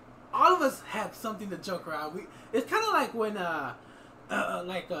 All of us had something to joke around. It's kind of like when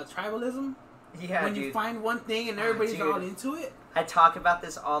tribalism. Yeah, when you find one thing and everybody's all into it. I talk about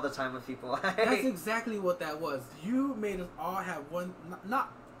this all the time with people. That's exactly what that was. You made us all have one.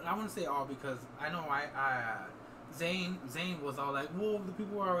 Not I want to say all because I know Zane was all like, well, the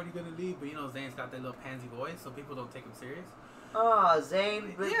people are already gonna leave, but you know Zane's got that little pansy voice, so people don't take him serious. Oh,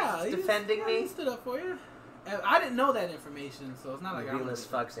 Zane, defending me. He stood up for you. I didn't know that information, so it's not like real as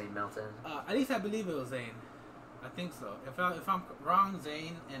fuck, Zane Melton. At least I believe it was Zane. I think so. If I'm wrong,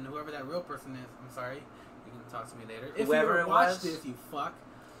 Zane, and whoever that real person is, I'm sorry. You can talk to me later. Whoever if you ever watched this, you fuck.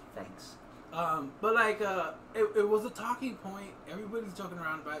 Thanks. But like, it was a talking point. Everybody's joking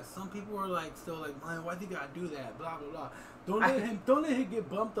around about it. Some people were like, still like, man, why do you gotta do that? Blah blah blah. Don't let him get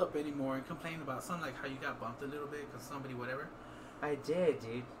bumped up anymore and complain about something like how you got bumped a little bit because somebody whatever. I did,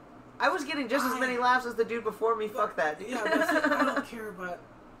 dude. I was getting just as many laughs as the dude before me. Fuck that. Yeah, but see, I don't care about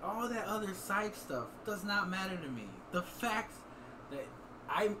all that other side stuff. Does not matter to me. The fact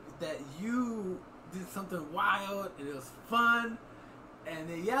that you did something wild and it was fun. And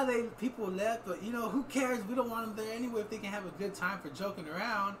then, people left, but you know, who cares? We don't want them there anyway if they can have a good time for joking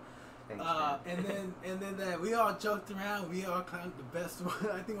around. Thanks, and then that we all joked around. We all climbed the best one.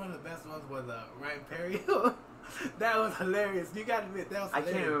 I think one of the best ones was Ryan Perry. That was hilarious. You gotta admit, that was hilarious.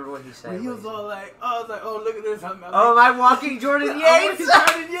 I can't remember what he said. When he was all like, I was like, oh, look at this. Am I walking Jordan Yates? I'm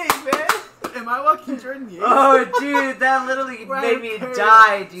walking Jordan Yates, man. Am I walking Jordan Yates? Oh, dude, that literally made me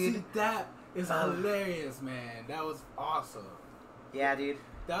die, dude. See, that is hilarious, man. That was awesome. Yeah, dude.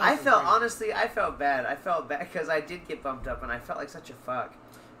 I felt bad. I felt bad because I did get bumped up, and I felt like such a fuck.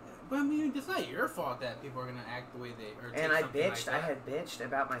 But I mean, it's not your fault that people are gonna act the way they are. And I bitched. Like I had bitched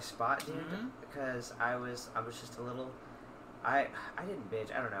about my spot, dude, because I was just a little. I didn't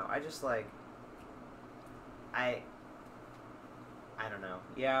bitch. I don't know. I just like. I don't know.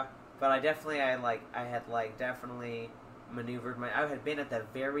 Yeah, but I had definitely maneuvered I had been at the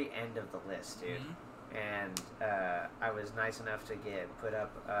very end of the list, dude. And I was nice enough to get put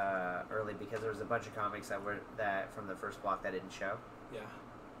up early because there was a bunch of comics that from the first block that didn't show. Yeah.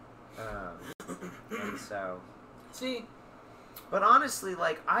 And so, see, but honestly,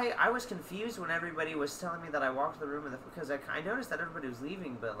 like I was confused when everybody was telling me that I walked the room because I noticed that everybody was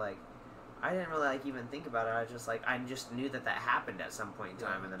leaving, but like I didn't really even think about it. I just knew that happened at some point in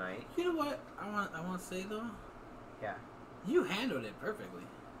time in the night. You know what I want to say though? Yeah. You handled it perfectly.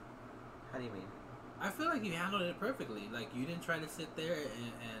 How do you mean? I feel like you handled it perfectly. Like you didn't try to sit there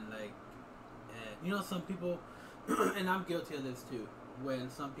and you know, some people, and I'm guilty of this too. When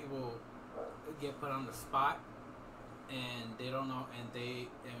some people get put on the spot and they don't know, and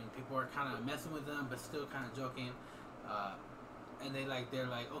people are kind of messing with them, but still kind of joking, and they're like,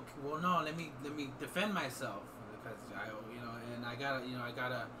 okay, well, no, let me defend myself because I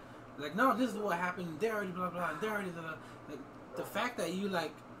gotta, like, no, this is what happened. They already blah blah. They already blah. Like, the fact that you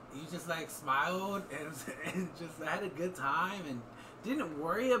just smiled and just had a good time and didn't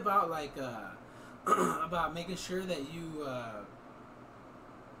worry about about making sure that you.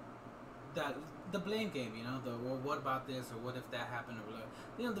 That the blame game, well, what about this or what if that happened or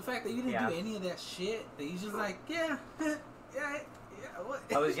whatever. The fact that you didn't do any of that shit, that you just what?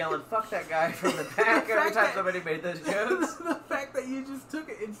 I was yelling, "Fuck that guy" from the back every time somebody made those jokes. The fact that you just took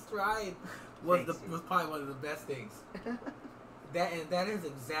it in stride was probably one of the best things. That is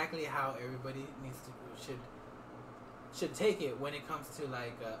exactly how everybody should take it when it comes to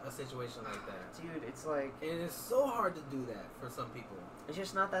like a situation like that. Dude, it's like it is so hard to do that for some people. It's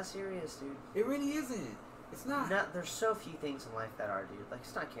just not that serious, dude. It really isn't. It's not. There's so few things in life that are, dude. Like,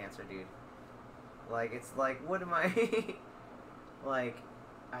 it's not cancer, dude. Like, it's like, what am I... like,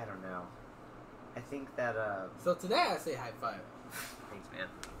 I don't know. I think that, So today I say high five. Thanks, man.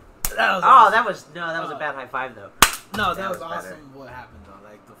 That was awesome. that was a bad high five, though. No, that was awesome what happened, though.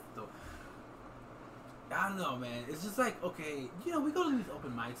 Like, I don't know, man. It's just like, okay, you know, we go to these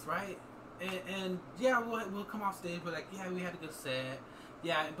open mics, right? And yeah, we'll come off stage, but like, yeah, we had a good set.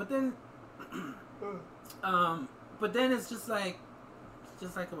 Yeah, but then... but then it's just like an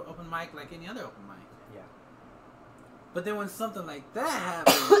open mic, like any other open mic. Yeah. But then when something like that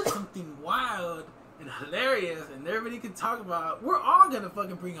happens, something wild and hilarious, and everybody can talk about, we're all gonna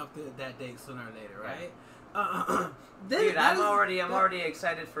fucking bring up that date sooner or later, right? Dude, I'm already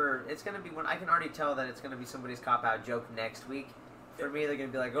excited for. It's gonna be when I can already tell that it's gonna be somebody's cop out joke next week. For me, they're gonna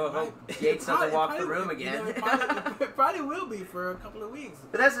be like, "Oh, Gates doesn't walk the room again." You know, it probably will be for a couple of weeks.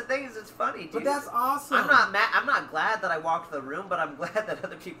 But that's the thing, is it's funny, dude. But that's awesome. I'm not mad. I'm not glad that I walked the room, but I'm glad that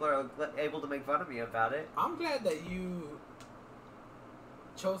other people are able to make fun of me about it. I'm glad that you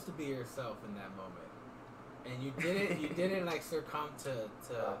chose to be yourself in that moment, and you didn't like succumb to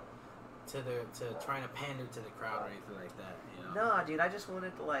trying to pander to the crowd or anything like that. You know? No, dude. I just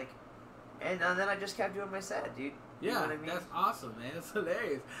wanted to like, and then I just kept doing my set, dude. Yeah, you know what I mean? That's awesome, man. It's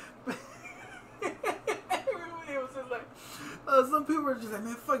hilarious. Everybody was just like, some people were just like,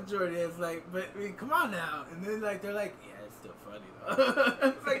 man, fuck Jordan. It's like, but I mean, come on now. And then like they're like, yeah, it's still funny though.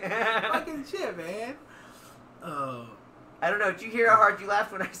 It's like fucking shit, man. Oh. I don't know. Did you hear how hard you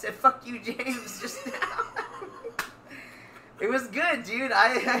laughed when I said "fuck you, James" just now? It was good, dude.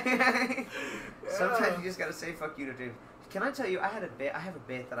 Sometimes you just gotta say "fuck you" to James. Can I tell you? I have a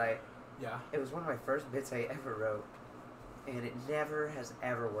bit that Yeah. It was one of my first bits I ever wrote, and it never has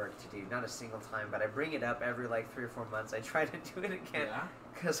ever worked, dude. Not a single time. But I bring it up every like 3 or 4 months. I try to do it again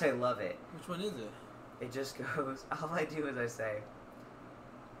because I love it. Which one is it? It just goes. All I do is I say,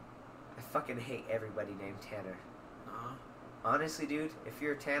 I fucking hate everybody named Tanner. Honestly, dude, if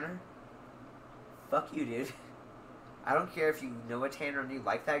you're a Tanner, fuck you, dude. I don't care if you know a Tanner and you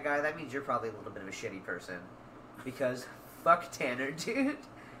like that guy. That means you're probably a little bit of a shitty person. Because fuck Tanner, dude.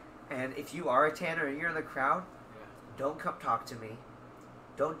 And if you are a Tanner and you're in the crowd, don't come talk to me.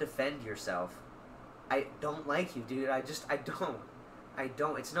 Don't defend yourself. I don't like you, dude. I don't.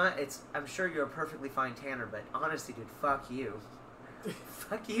 I'm sure you're a perfectly fine Tanner, but honestly, dude, fuck you.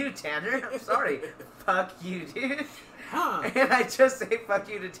 Fuck you, Tanner. I'm sorry. Fuck you, dude. Huh. And I just say fuck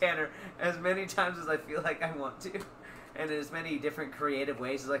you to Tanner as many times as I feel like I want to. And in as many different creative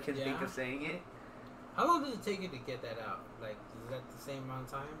ways as I can think of saying it. How long did it take you to get that out? Like, is that the same amount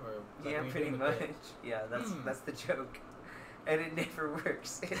of time? Or like yeah, pretty much. Yeah, that's the joke. And it never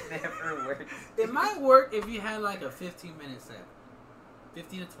works. It never works. It might work if you had like a 15-minute set.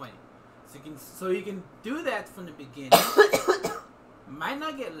 15 to 20. So you can do that from the beginning. Might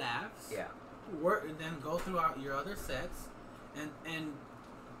not get laughs. Yeah. Work and then go throughout your other sets and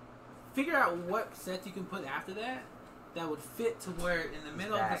figure out what sets you can put after that would fit to where in the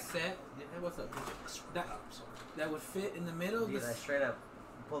middle of the set. Yeah, what's up? That would fit in the middle dude, of the I straight up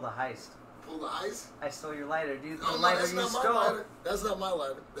pulled a heist. Pull the ice? I stole your lighter, dude. The No, lighter that's you not stole. my lighter. That's not my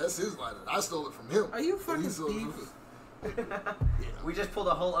lighter. That's his lighter. I stole it from him. Are you fucking thief? We just pulled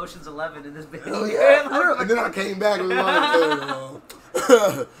a whole Ocean's 11 in this bitch. Oh yeah, and then I came back and was like,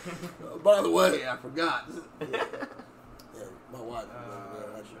 by the way, I forgot. Yeah, my wife.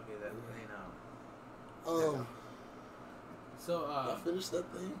 So I finished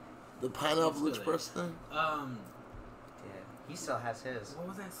that thing, the Pineapple Express thing. Yeah, he still has his. What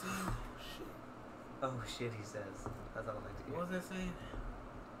was that saying? Oh shit, he says. That's all I like to hear. What was that saying?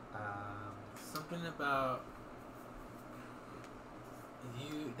 Something about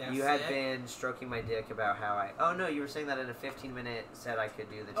you. You had been stroking my dick about how I. Oh no, you were saying that in a 15-minute set I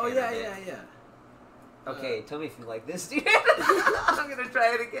could do the. Oh Tanner yeah, bit. yeah. Okay, tell me if you like this, dude. I'm gonna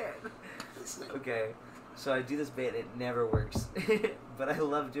try it again. Okay, so I do this bit, it never works, but I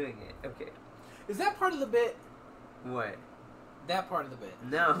love doing it. Okay. Is that part of the bit? What? That part of the bit.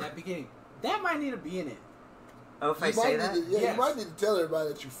 No. That beginning. That might need to be in it. Oh, if I say that? You might need to tell everybody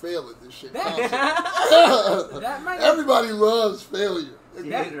that you fail at this shit. That might. Everybody loves failure.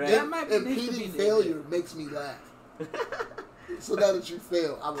 That might be impeding failure makes me laugh. So now that you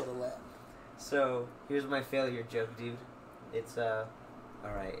fail, I want to laugh. So here's my failure joke, dude. It's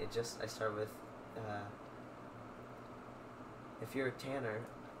All right. I start with, if you're a tanner,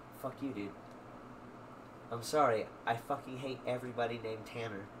 fuck you, dude. I'm sorry. I fucking hate everybody named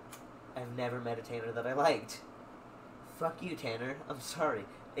Tanner. I've never met a Tanner that I liked. Fuck you, Tanner. I'm sorry.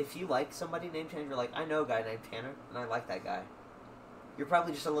 If you like somebody named Tanner, you're like, I know a guy named Tanner, and I like that guy. You're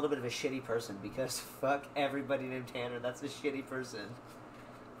probably just a little bit of a shitty person, because fuck everybody named Tanner. That's a shitty person.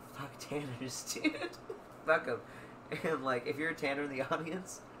 Fuck Tanners, dude. Fuck them. And, like, if you're a Tanner in the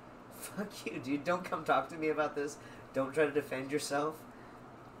audience, fuck you, dude. Don't come talk to me about this. Don't try to defend yourself.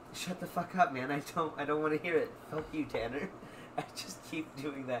 Shut the fuck up, man. I don't want to hear it. Fuck you, Tanner. I just keep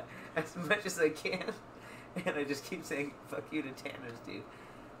doing that as much as I can. And I just keep saying, fuck you to Tanners, dude.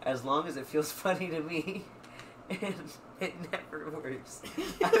 As long as it feels funny to me. And it never works.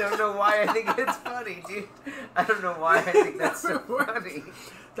 I don't know why I think it's funny, dude. I don't know why I think that's so funny.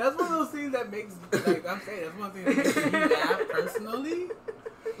 That's one of those things that makes, like, I'm saying, that's one thing that makes me laugh personally.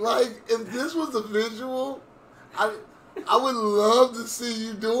 Like, if this was a visual, I would love to see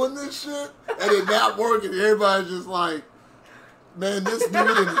you doing this shit and it not working. Everybody's just like, man, this dude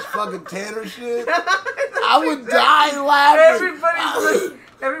and his fucking Tanner shit. I would die laughing.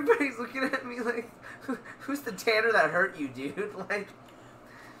 Everybody's looking at me like, who's the Tanner that hurt you, dude? Like,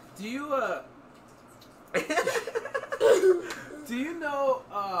 do you do you know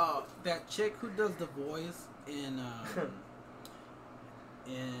that chick who does the voice in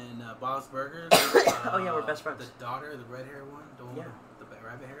Bob's Burgers? Oh yeah, we're best friends. The daughter, the red hair one, the one with the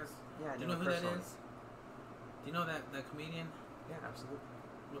rabbit hairs. Yeah, do you know who that is? Do you know that comedian? Yeah, absolutely.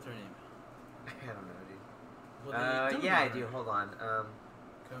 What's her name? I don't know, dude. Well, yeah, I do. Hold on.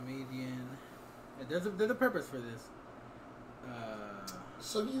 Comedian. There's a purpose for this.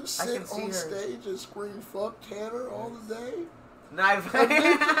 So you sit on stage and scream "fuck Tanner" all the day? No,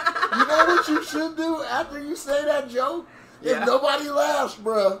 you know what you should do after you say that joke? If nobody laughs,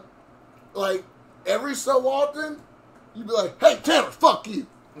 bruh, like every so often, you be like, "Hey Tanner, fuck you."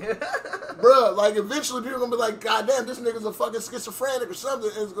 Bruh, like eventually people are gonna be like, God damn, this nigga's a fucking schizophrenic or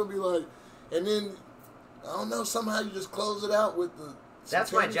something. And it's gonna be like, and then I don't know, somehow you just close it out with the.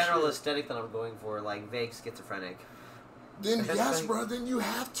 That's my general aesthetic that I'm going for, like vague schizophrenic. Then yes, bro. Then you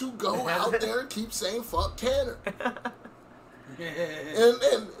have to go out there and keep saying "fuck Tanner."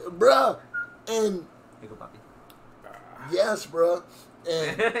 and bruh, and Here you go, Bobby. yes, bruh,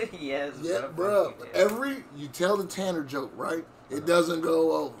 and yes, yeah, bruh. You tell the Tanner joke, right? It doesn't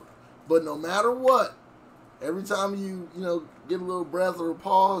go over. But no matter what, every time you get a little breath or a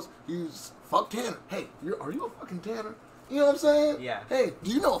pause, you fuck Tanner. Hey, are you a fucking Tanner? You know what I'm saying? Yeah. Hey,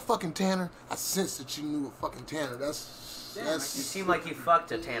 do you know a fucking Tanner? I sense that you knew a fucking Tanner. You seem like you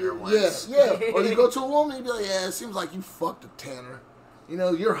fucked a Tanner once. Yeah. Or you go to a woman and you be like, yeah, it seems like you fucked a Tanner. You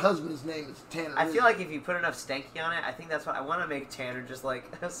know, your husband's name is Tanner. I feel like if you put enough stanky on it, I think that's what I want to make Tanner just like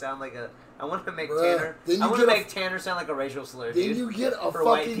sound like a. I want to make Tanner. I want to make Tanner sound like a racial slur. Then dude, you get a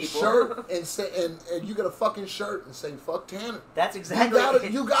fucking shirt and say, and you get a fucking shirt and say "fuck Tanner." That's exactly.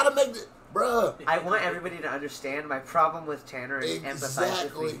 You gotta make it, bruh. I want everybody to understand my problem with Tanner and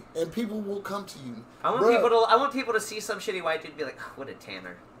empathize with me. And people will come to you. I want people to see some shitty white dude and be like, oh, "What a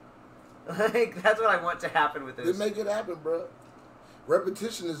Tanner." Like that's what I want to happen with this. Then make it happen, bruh.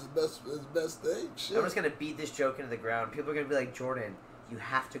 Repetition is the best thing. Shit. I'm just gonna beat this joke into the ground. People are gonna be like, Jordan, you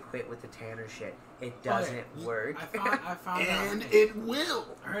have to quit with the Tanner shit. It doesn't work. I found and out. It will.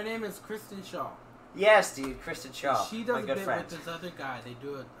 Her name is Kristen Shaw. Yes, dude, Kristen Shaw. She does my a good bit friend. with this other guy. They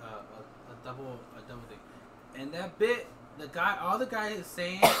do a double thing. And that bit, all the guy is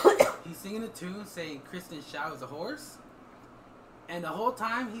saying, he's singing a tune saying Kristen Shaw is a horse. And the whole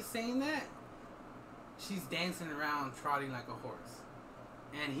time he's saying that, she's dancing around trotting like a horse.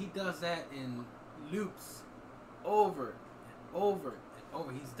 And he does that in loops over and over and over.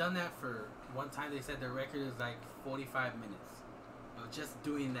 He's done that for one time. They said the record is like 45 minutes of just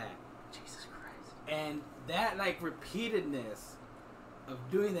doing that. Jesus Christ. And that like repeatedness of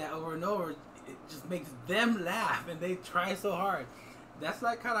doing that over and over, it just makes them laugh and they try so hard. That's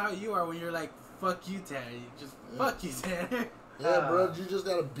like kind of how you are when you're like, fuck you, Tanner. You just fuck you, Tanner. Yeah, bro, you just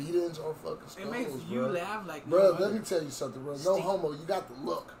gotta beat it into our fucking skulls. It makes you laugh like bro. Let me tell you something, bro. No homo, you got the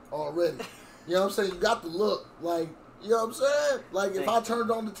look already. You know what I'm saying? You got the look, like you know what I'm saying? Like if I turned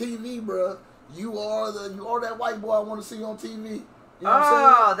on the TV, bro, you are that white boy I want to see on TV. You know what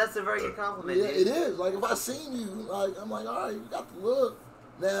I'm saying? That's a very good compliment. Yeah, it is. Like if I seen you, like I'm like, all right, you got the look.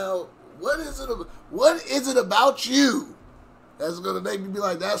 Now, what is it about you that's gonna make me be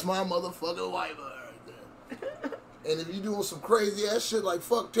like, that's my motherfucking white boy right there? And if you doing some crazy ass shit like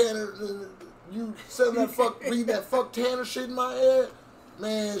fuck Tanner, you saying read that fuck Tanner shit in my head,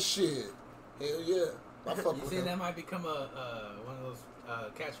 man, shit, hell yeah, I fuck you with say him. that might become one of those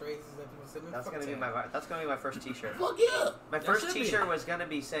catchphrases that people say. That's gonna be my first T-shirt. Fuck yeah. My first T-shirt was gonna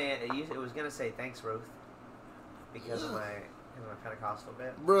be saying it was gonna say thanks Ruth because of my Pentecostal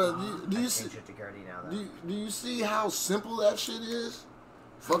bit. Bro, do you see? It to Gertie now, Do you see how simple that shit is?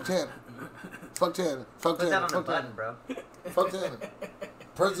 Fuck Tanner. Fuck Tanner. Fuck Put Tanner. that on a button, bro. Fuck Tanner.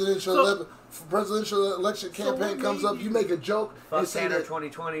 Presidential election campaign comes up, you make a joke. Fuck Tanner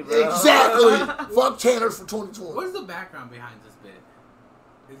 2020, bro. Exactly. Fuck Tanner for 2020. What's the background behind this bit?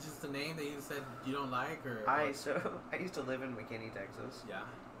 It's just the name that you said you don't like, or I used to live in McKinney, Texas. Yeah.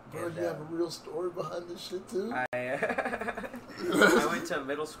 Bro, you have a real story behind this shit too? I went to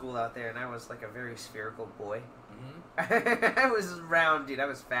middle school out there, and I was like a very spherical boy. Mm-hmm. I was round, dude. I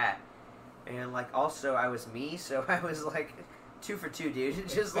was fat, and like also I was me, so I was like 2 for 2, dude.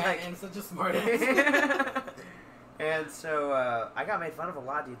 Just fat like and such a smart ass. And so I got made fun of a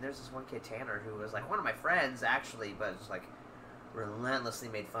lot, dude. There's this one kid Tanner who was like one of my friends actually, but just like relentlessly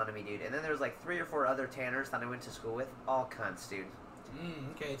made fun of me, dude. And then there was like 3 or 4 other Tanners that I went to school with, all cunts, dude.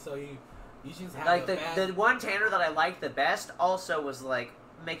 Okay, so you just have like the one Tanner that I liked the best also was like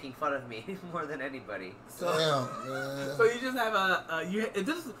making fun of me more than anybody. So, damn, man. So you just have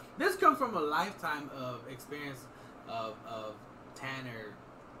this comes from a lifetime of experience of Tanner.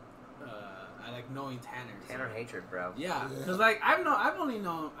 I like knowing Tanners. Tanner hatred, bro. Yeah, because like I've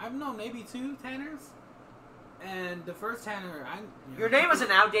known maybe 2 Tanners. And the first Tanner, your name is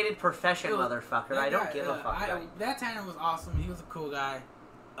an outdated profession, motherfucker. I don't give a fuck. That Tanner was awesome. He was a cool guy.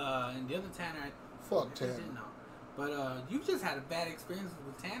 And the other Tanner, fuck Tanner. I didn't know. But you just had a bad experience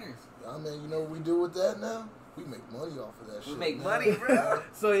with Tanners. I mean, you know what we do with that now? We make money off of that shit. We make money, bro.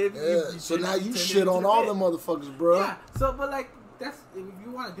 So now you shit on all them motherfuckers, bro. Yeah. So, but like that's if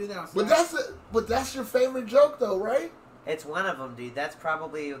you want to do that on Slack. But that's your favorite joke though, right? It's one of them, dude.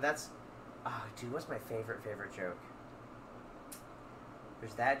 Oh, dude, what's my favorite joke?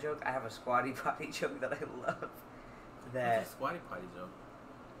 There's that joke. I have a squatty potty joke that I love. What's a squatty potty joke?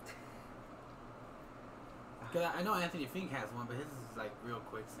 Cause I know Anthony Fink has one, but his is like real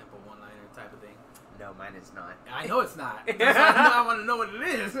quick, simple one-liner type of thing. No, mine is not. I know it's not. That's why I want to know what it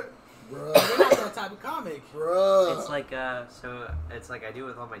is. Bruh. You're not that type of comic. Bruh. It's like it's like I do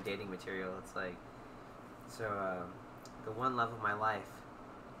with all my dating material. It's like the one love of my life.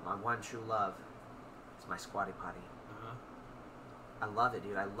 My one true love is my squatty potty. I love it,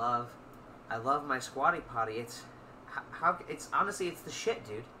 dude. I love my squatty potty. It's honestly it's the shit,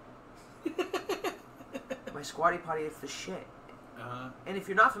 dude. My squatty potty is the shit. And if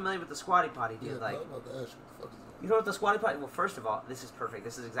you're not familiar with the squatty potty, dude, like you know what the squatty potty? Well, first of all, this is perfect.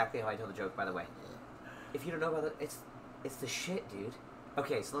 This is exactly how I tell the joke, by the way. Yeah. If you don't know about it, it's the shit, dude.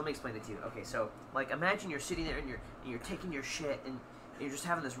 Okay, so let me explain it to you. Okay, so like imagine you're sitting there and you're taking your shit and you're just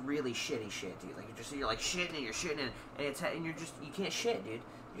having this really shitty shit, dude. Like you're like shitting and you're shitting and you can't shit, dude.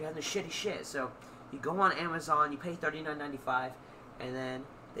 You're having this shitty shit. So you go on Amazon, you pay $39.95, and then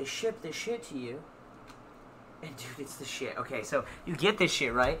they ship this shit to you. And dude, it's the shit. Okay, so you get this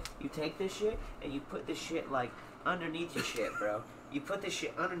shit, right? You take this shit and you put this shit like underneath your shit, bro. You put this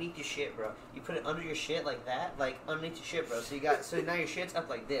shit underneath your shit, bro. You put it under your shit like that, like underneath your shit, bro. So now your shit's up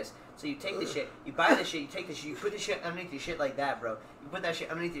like this. So you take this shit, you buy this shit, you take this shit, you put this shit underneath your shit like that, bro. You put that shit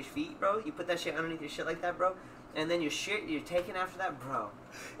underneath your feet, bro. You put that shit underneath your shit like that, bro. And then your shit you're taking after that, bro.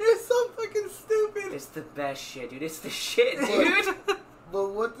 It's so fucking stupid. It's the best shit, dude. It's the shit, dude.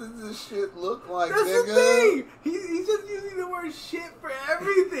 But what does this shit look like, That's nigga? the thing. He's just using the word shit for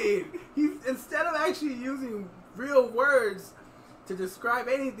everything. He's instead of actually using real words to describe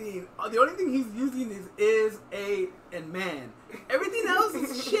anything, the only thing he's using is a and man. Everything else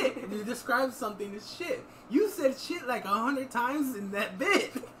is shit. And to describe something is shit. You said shit like 100 times in that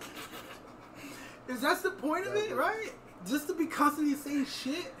bit. That's the point of it, right? Just to be constantly saying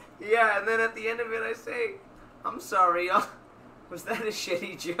shit? Yeah, and then at the end of it I say, I'm sorry, y'all. Was that a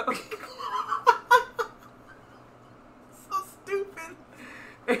shitty joke? So stupid.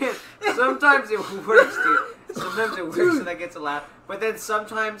 And sometimes it works, dude. Sometimes it works and I get to laugh. But then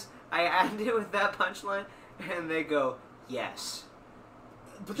sometimes I end it with that punchline and they go, yes.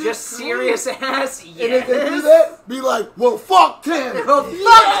 But just serious ass, yes. And if they do that, be like, well, fuck Tanner. Well,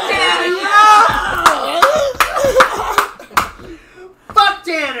 fuck Tanner, Fuck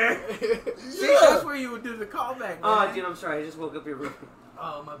Tanner! See, that's where you would do the callback, man. Oh, dude, I'm sorry. I just woke up your room.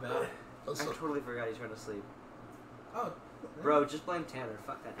 Oh, my bad. I totally forgot he's trying to sleep. Oh. Bro, just blame Tanner.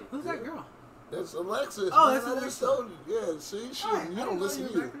 Fuck that dude. Who's that girl? That's Alexis. Oh, man. that's Alexis. Told you. Yeah, see? Shit, you don't listen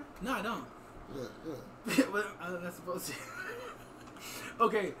either. No, I don't. Yeah. Well, I'm not supposed to.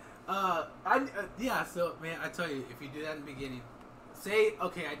 Okay. Yeah, so, man, I tell you, if you do that in the beginning, say,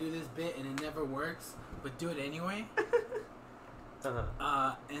 okay, I do this bit and it never works, but do it anyway.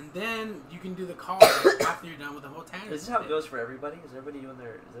 And then you can do the call after you're done with the whole Tanner. Is this how it goes for everybody? Does everybody do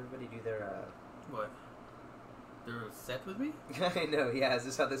their what? They're set with me? I know, yeah. Is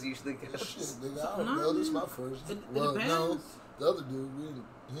this how this usually goes? Shit, nigga, I don't know. This is my first. Well, no, the other dude,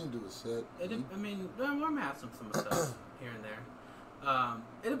 he didn't do a set. I mean, I'm asking some stuff here and there.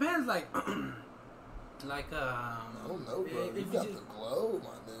 It depends, like, I don't know, bro. You got the glow,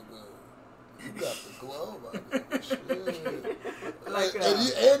 my nigga. You got the glow, my nigga. Shit. Like,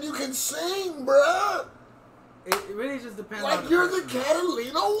 and you can sing, bruh. It really just depends. Like on you're the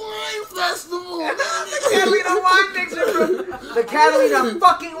Catalina Wine Festival. The Catalina Wine Mixer from the Catalina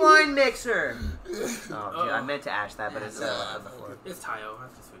fucking Wine Mixer. Oh, dude, I meant to ask that, but it's on the floor. It's Tayo. I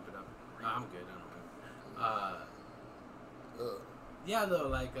have to sweep it up. I'm good. I don't know. Yeah, though,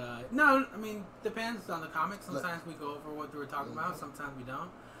 like, no, I mean, depends on the comics. Sometimes we go over what we were talking about. Sometimes we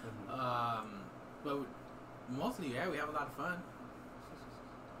don't. But mostly, yeah, we have a lot of fun.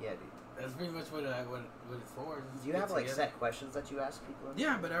 Yeah, dude. That's pretty much what it's for. Do you have, like, set questions that you ask people?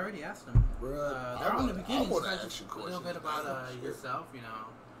 Yeah, but I already asked them. Bruh, they're on the beginning. I want to ask you a little bit about yourself, you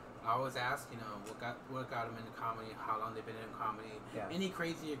know. I always ask, you know, what got them into comedy, how long they've been in comedy, any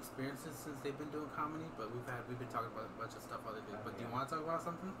crazy experiences since they've been doing comedy. But we've been talking about a bunch of stuff other days. But do you want to talk about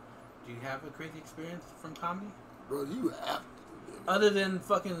something? Do you have a crazy experience from comedy? Bro, you have to. Other than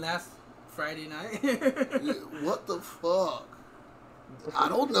fucking last Friday night. What the fuck? I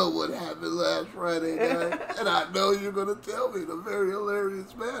don't know what happened last Friday night, and I know you're gonna tell me in a very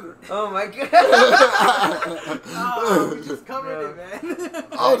hilarious manner. Oh my god! Oh, we just covered it, man.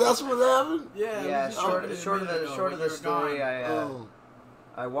 Oh, that's what happened. Yeah. Short of the story,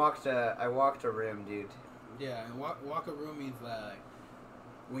 I walked a rim, dude. Yeah, and walk a room means like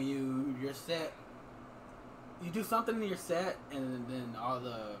when you're set, you do something in your set, and then all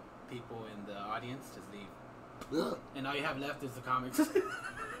the people in the audience just leave. Yeah. And all you have left is the comics.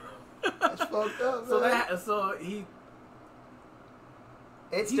 That's fucked up, man.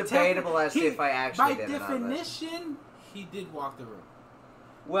 It's debatable as to if I actually did it. By definition, he did walk the room.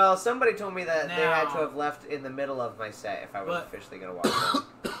 Well, somebody told me that they had to have left in the middle of my set if I was officially going to walk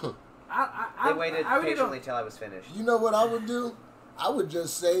them. They waited patiently till I was finished. You know what I would do? I would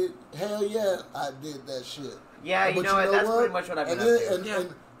just say, hell yeah, I did that shit. Yeah, you know what? That's pretty much what I've been up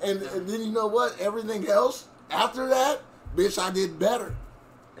to. And then you know what? Everything else after that, bitch, I did better.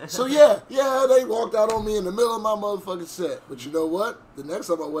 So yeah, they walked out on me in the middle of my motherfucking set. But you know what? The next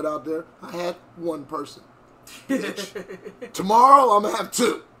time I went out there, I had one person. Bitch. Tomorrow I'm gonna have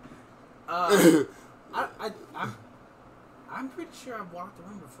two. I'm pretty sure I've walked the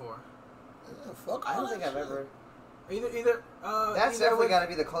room before. Yeah, fuck. I don't think I've ever. Either. That's definitely got to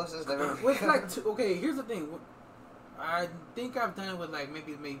be the closest I've ever. With like okay, here's the thing. I think I've done it with like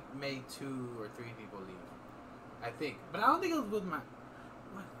maybe made 2 or 3 people leave. I think, but I don't think it was with my.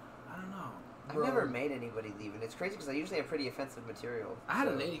 What? I don't know. I've never made anybody leave, and it's crazy because I usually have pretty offensive material. I had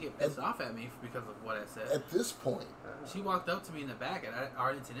a lady get pissed off at me because of what I said. At this point, she walked up to me in the back at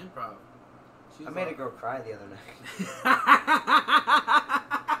Arlington Improv. I made a girl cry the other night.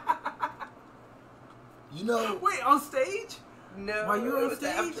 You know? Wait, on stage? No, while you were on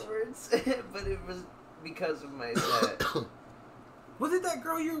stage afterwards, but it was because of my set. Was it that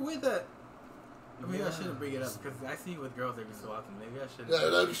girl you were with at? Maybe I shouldn't bring it up because I see you with girls every so often. Maybe I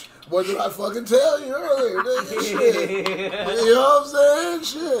shouldn't. What did I fucking tell you earlier? Shit. You know what I'm saying?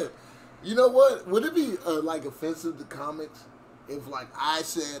 Shit. You know what? Would it be like offensive to comics if like I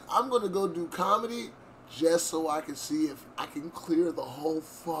said I'm gonna go do comedy just so I can see if I can clear the whole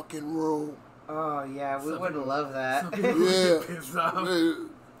fucking room? Oh yeah, we wouldn't love that. Yeah.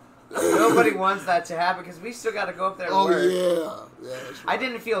 Nobody wants that to happen because we still got to go up there and work. Yeah, that's right. I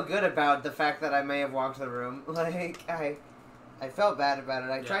didn't feel good about the fact that I may have walked the room. Like I felt bad about it.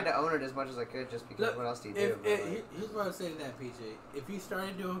 I tried to own it as much as I could, just because. Look, what else do you do? Here's what I would say to that, PJ. If you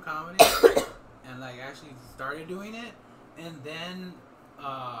started doing comedy and like actually started doing it, and then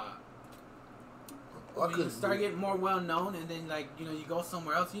you start getting more well known, and then like you go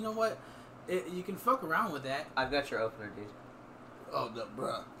somewhere else. You know what? You can fuck around with that. I've got your opener, dude. Oh, no,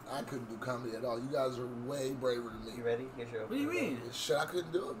 bruh. I couldn't do comedy at all. You guys are way braver than me. You ready? Here's your opener. What do you mean? Shit, I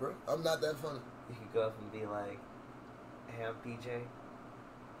couldn't do it, bro. I'm not that funny. You could go up and be like, hey, I'm PJ,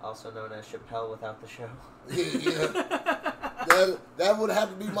 also known as Chappelle without the show. Yeah. That would have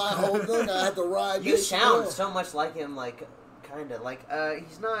to be my whole thing. I have to ride. You sound so much like him, like, kind of. Like,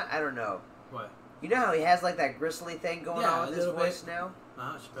 he's not, I don't know. What? You know how he has, like, that gristly thing going on with his voice now?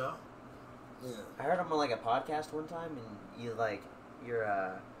 Chappelle. Yeah. I heard him on, like, a podcast one time, and you, like, your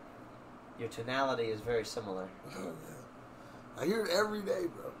tonality is very similar. Oh, yeah. I hear it every day,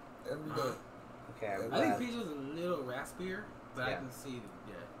 bro. Every day. Okay, I think PJ's a little raspier. but I can see.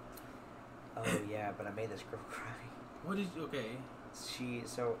 Yeah. Oh yeah, but I made this girl cry. What did you? Okay.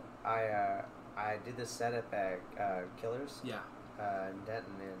 I did this setup at Killers. Yeah. In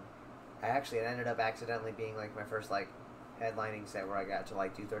Denton, and it ended up accidentally being like my first like headlining set where I got to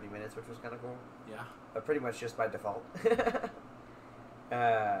like do 30 minutes, which was kind of cool. Yeah. But pretty much just by default. But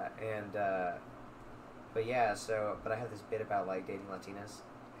yeah, but I had this bit about like dating Latinas,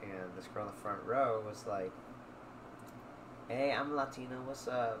 and this girl in the front row was like, "Hey, I'm Latina, what's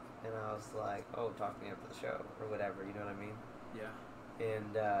up?" And I was like, "Oh, talk to me after the show," or whatever, you know what I mean? Yeah.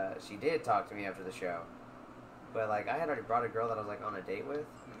 And she did talk to me after the show. But like, I had already brought a girl that I was like on a date with,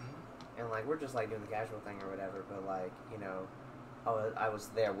 and like, we're just like doing the casual thing or whatever, but like, you know, I was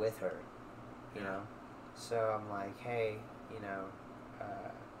there with her, you know? So I'm like, hey, you know,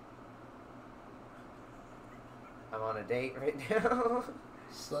 I'm on a date right now.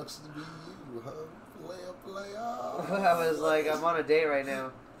 Sucks to be you, huh? Play off. I was like, I'm on a date right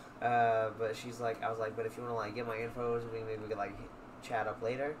now. But she's like, I was like, but if you want to like get my infos, maybe we could like chat up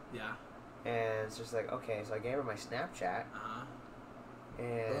later. Yeah. And it's just like, okay, so I gave her my Snapchat.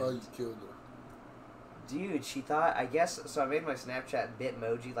 And oh, you killed her. Dude, she thought, I guess, so I made my Snapchat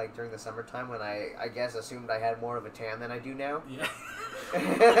Bitmoji like during the summertime when I guess assumed I had more of a tan than I do now. Yeah.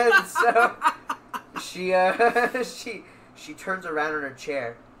 And so she turns around in her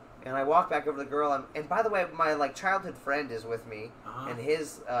chair, and I walk back over to the girl, and by the way, my like childhood friend is with me, and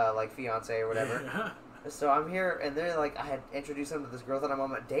his like fiance or whatever. Yeah. So I'm here, and they're like, I had introduced them to this girl that I'm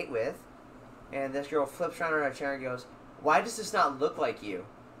on a date with, and this girl flips around in her chair and goes, "Why does this not look like you?"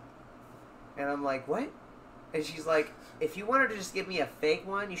 And I'm like, "What?" And she's like, "If you wanted to just give me a fake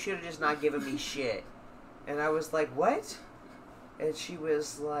one, you should have just not given me shit." And I was like, "What?" And she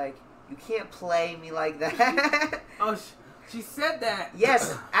was like, "You can't play me like that." Oh, she said that.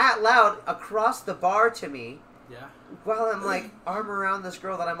 Yes, out loud, across the bar to me. Yeah. While I'm like, arm around this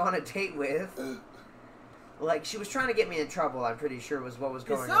girl that I'm on a date with. Like, she was trying to get me in trouble, I'm pretty sure was what was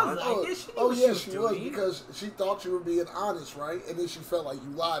going on. Like she was, because she thought you were being honest, right? And then she felt like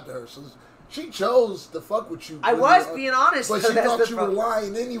you lied to her. So she chose to fuck with you. I was being honest. But she thought you were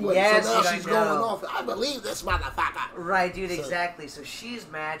lying anyway. Yes, so now she's going off. I believe this motherfucker. Right, dude, exactly. So she's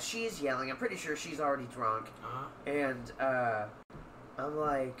mad. She's yelling. I'm pretty sure she's already drunk. And I'm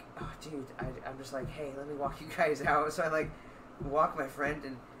like, oh, dude, I'm just like, hey, let me walk you guys out. So I, like, walk my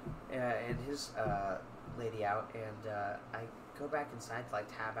friend and his lady out, and I go back inside to like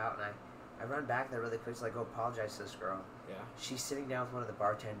tab out, and I run back there really quick to like go apologize to this girl. Yeah. She's sitting down with one of the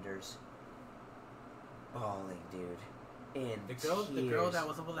bartenders, bawling, dude, in tears. The girl that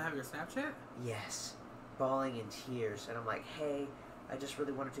was supposed to have your Snapchat? Yes, bawling in tears, and I'm like, hey, I just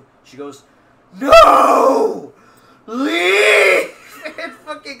really wanted to. She goes, no, leave, and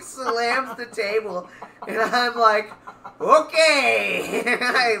fucking slams the table, and I'm like, okay.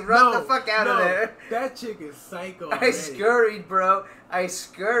 I run the fuck out of there. That chick is psycho. I scurried, bro. I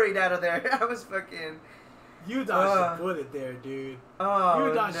scurried out of there. I was fucking. You thought she put it there, dude. Oh,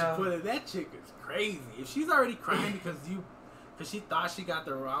 you thought she put it. That chick is crazy. If she's already crying because she thought she got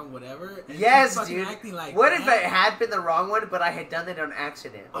the wrong whatever. And yes, she's dude. Acting like what if it had been the wrong one, but I had done it on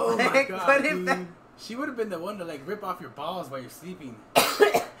accident? Oh my god, dude. She would have been the one to like rip off your balls while you're sleeping.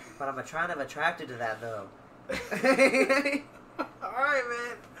 But I'm kind of attracted to that though. Alright,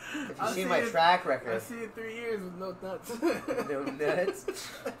 man. If you see my track record. I've seen 3 years with no nuts. No nuts.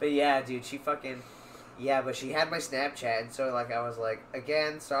 But yeah, dude, she fucking. Yeah, but she had my Snapchat, and so like I was like,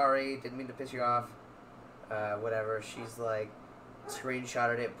 again, sorry, didn't mean to piss you off. Whatever. She's like,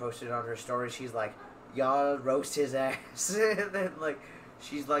 screenshotted it, posted it on her story. She's like, y'all roast his ass. And then like,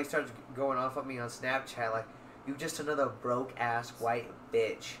 she's like starts going off on me on Snapchat, like, you just another broke ass white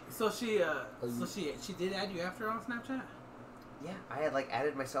bitch. So she did add you after on Snapchat? Yeah, I had like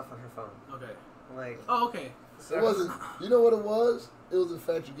added myself on her phone. Okay. Like. Oh, okay. So. It wasn't. You know what it was? It was the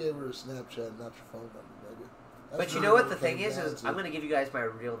fact you gave her a Snapchat, not your phone number, baby. But you know what the thing is I'm gonna give you guys my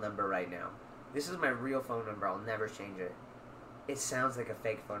real number right now. This is my real phone number. I'll never change it. It sounds like a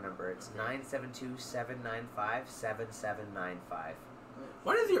fake phone number. It's 972-795-7795.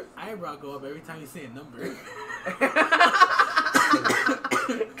 Why does your eyebrow go up every time you say a number?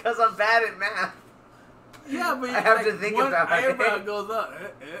 Because I'm bad at math. Yeah, but I have to think about it. One eyebrow goes up.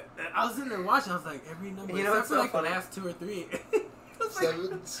 I was sitting there watching. I was like, every number. You know what's so like funny? The last 2 or 3.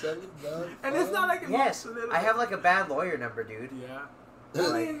 Seven, 9. And it's not like yes. I have like a bad lawyer number, dude. Yeah.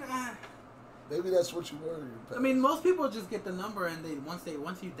 Like, maybe that's what you were. I mean, most people just get the number, and once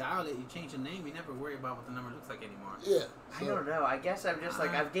you dial it, you change the name. You never worry about what the number looks like anymore. Yeah. So. I don't know. I guess I'm just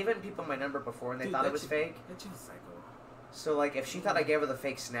like I've given people my number before, and they thought it was fake. That chick's psycho. So like, if she thought I gave her the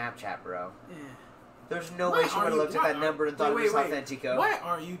fake Snapchat, bro. Yeah. There's no way she would have looked at that number and thought it was Authentico. Why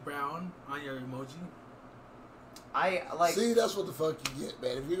are you brown on your emoji? I like. See, that's what the fuck you get,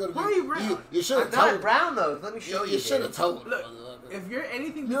 man. If you're gonna why are you brown? You should have told. I'm told. not brown though. Let me show you. You should have told. Look, if you're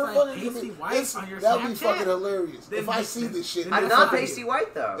anything You're besides pasty white on your that'd be Snapchat, fucking hilarious. If I see this shit, I'm not pasty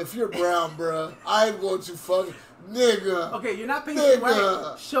white though. If you're brown, bruh, I'm going to fucking nigga. Okay, you're not pasty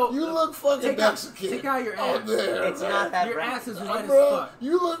white. Show you look fucking Mexican. Take out your ass. On there, it's not that your brown. ass is white bro, as fuck.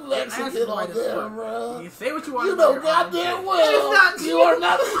 You look Mexican on there, bro. You say what you want. You know goddamn well. You are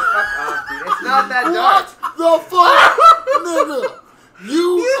not. Fuck off, dude. It's not that dark. What the fuck, nigga?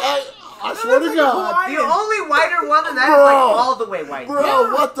 I swear to God. The only whiter one than that is like all the way white. Bro,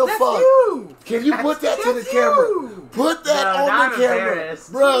 yeah, what the fuck? You. Can you put that to the camera? Put that on the camera.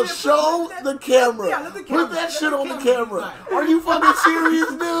 Bro, show the camera. Put that shit on the camera. Are you fucking serious,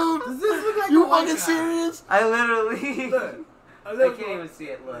 dude? Does this look like You fucking serious? I literally... Look. I can't even see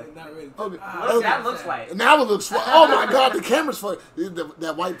it. Look. Not really. Okay. Look, that looks white. Now it looks white. Oh my God, the camera's funny.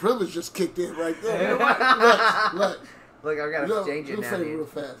 That white privilege just kicked in right there. Look. Look, I gotta change it now, real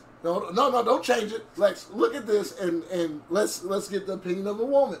fast. No, don't change it. Lex, look at this and let's get the opinion of a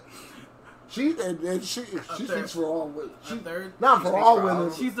woman. She speaks for all women. Not for all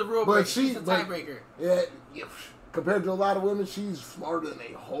women. She's the rule breaker. She's the tiebreaker. Yeah, compared to a lot of women, she's smarter than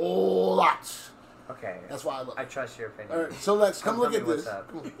a whole lot. Okay. That's why I love her. I trust your opinion. All right, so Lex, come look at this.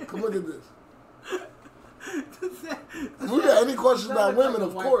 Come look at this. If we got any questions about women,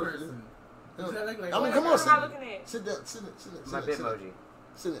 of course. I mean, come on, sit down. My Bitmoji.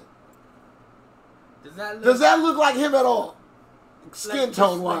 Sit down. Does that look like him at all? Skin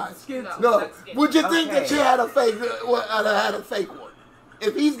tone wise? No. Would you think that you had a fake one?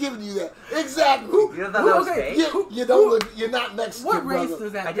 If he's giving you that, exactly. You don't thought that was fake? You don't look. You're not Mexican. What race brother.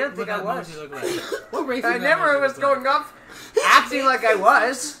 does that? I didn't think I was. Look like? What race? I never was going up, acting like I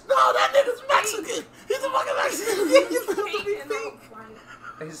was. No, that nigga's Mexican. He's a fucking Mexican.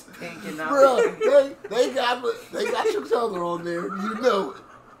 He's pink and not. Bro, they got your color on there. You know it.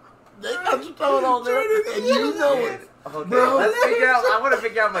 They got your tone on there, and you know it. Okay, bro, let's figure out. I want to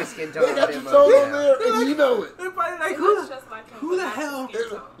figure out my skin tone. They got your tone on there, and you know it. They're probably like, who the hell?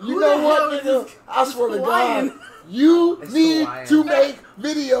 You know what, nigga? I swear to God, you need to make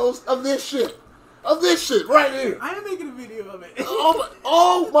videos of this shit. Right here. I am making a video of it.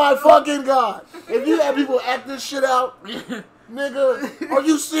 Oh my fucking God. If you have people act this shit out, nigga, are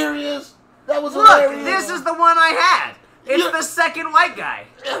you serious? That was hilarious. Look, this is the one I had. It's the second white guy.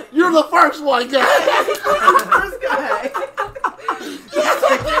 You're the first white guy. The first guy.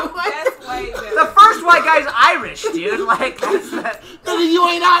 The first white guy's Irish, dude. Like, that's that. Nigga, you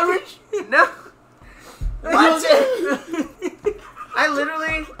ain't Irish? No. What?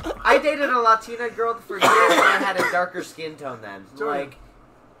 I dated a Latina girl for years and I had a darker skin tone then. Like,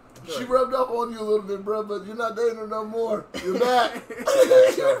 she rubbed up on you a little bit, bro, but you're not dating her no more. You're back.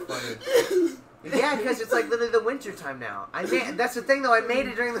 That's so funny. Yeah, because it's like literally the winter time now. That's the thing though. I made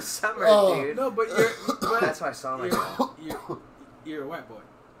it during the summer, dude. No, but that's why I saw myself. You're a white boy.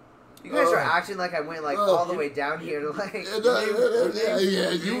 You guys are acting like I went like all the way down here to like.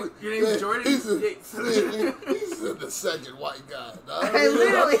 Your name's Jordan. He's the second white guy. I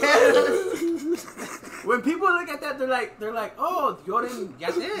literally had. When people look at that, they're like, oh, Jordan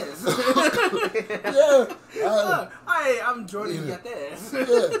got this. I'm Jordan got this.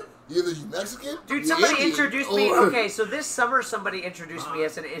 Yeah. Either you Mexican, dude. Somebody introduced me. Okay, so this summer somebody introduced me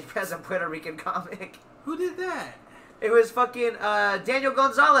as a Puerto Rican comic. Who did that? It was fucking Daniel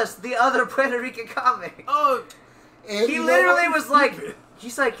Gonzalez, the other Puerto Rican comic. Oh, he literally was like,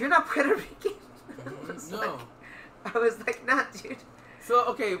 he's like, you're not Puerto Rican. I was like, nah, dude. So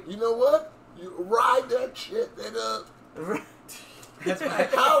okay, you know what? You ride that shit, nigga. That's why.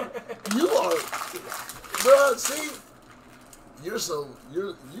 How you are, bro? See. You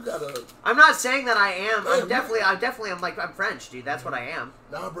gotta. I'm not saying that I am. I'm definitely. I'm French, dude. That's what I am.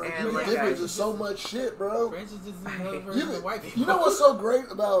 Nah, bro. You dip into so much shit, bro. French is just another version of white people. You know what's so great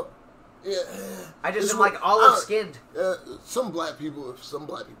about? Yeah. I just am like olive skinned. Some black people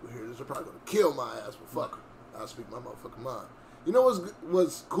here, they're probably gonna kill my ass, but fuck it. I'll speak my motherfucking mind. You know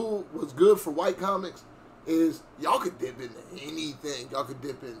what's cool? What's good for white comics is y'all could dip into anything. Y'all could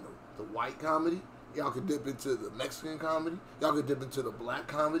dip into the white comedy. Y'all could dip into the Mexican comedy. Y'all could dip into the black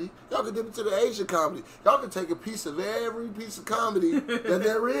comedy. Y'all could dip into the Asian comedy. Y'all could take a piece of every piece of comedy that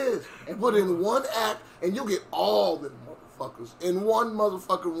there is and put it in one act, and you'll get all the motherfuckers in one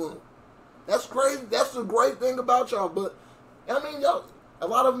motherfucking room. That's crazy. That's the great thing about y'all. But, I mean, y'all, a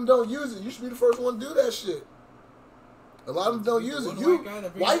lot of them don't use it. You should be the first one to do that shit. A lot of them don't use it.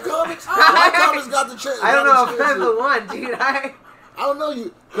 White comics got the chance. I don't know if I'm the one, dude. I don't know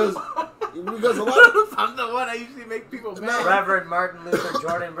you, because Because a lot of I'm the one that usually make people mad. Reverend Martin Luther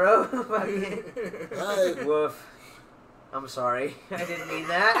Jordan, bro. Hey. Woof. I'm sorry. I didn't mean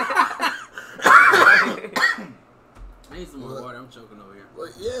that. I need some more water. I'm choking over here. But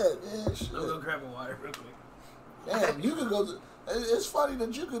yeah, shit. I'm gonna grab a water real quick. Damn, you can go to. It's funny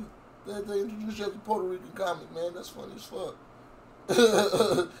that you could that they introduce you as a Puerto Rican comic, man. That's funny as fuck.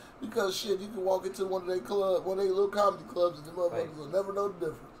 Because shit, you can walk into one of their little comedy clubs, and the motherfuckers will never know the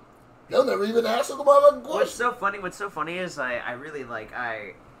difference. They'll never even ask a motherfucking question. What's so funny is I really like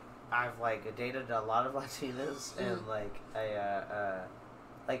I've like dated a lot of Latinas, and like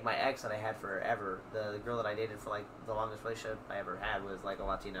like my ex that I had forever, the girl that I dated for like the longest relationship I ever had was like a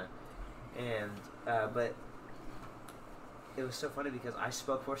Latina, and but it was so funny because I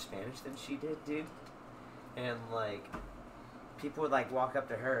spoke more Spanish than she did, dude, and like people would like walk up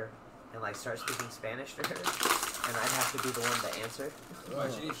to her and like start speaking Spanish to her, and I'd have to be the one to answer. Oh,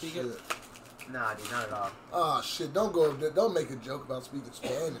 she didn't speak it? Nah, dude, not at all. Oh shit! Don't go. Don't make a joke about speaking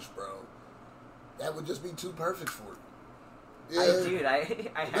Spanish, bro. That would just be too perfect for you. Yeah.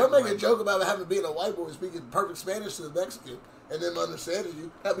 I don't make a joke about having being a white boy speaking perfect Spanish to the Mexican and them understanding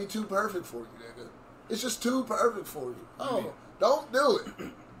you. That'd be too perfect for you, nigga. It's just too perfect for you. Oh, don't do it.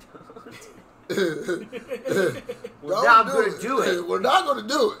 We're not gonna do it. We're not gonna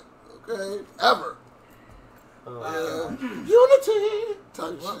do it. Okay, ever. Unity.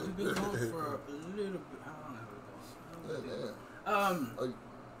 Type Well, shit. we've been going for a little bit. How long have we gone?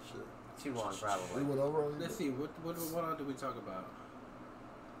 Shit. Too long, probably. We went over on you. Let's see. What all did we talk about?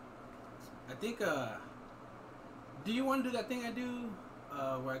 I think. Do you want to do that thing I do,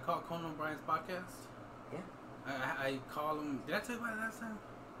 where I call Conan O'Brien's podcast? Yeah. I call him. Did I tell you about it last time?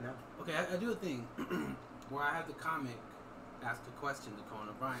 No. Okay, I do a thing where I have the comic ask a question to Conan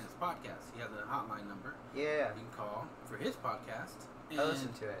O'Brien's podcast. He has a hotline number. Yeah. You can call for his podcast. I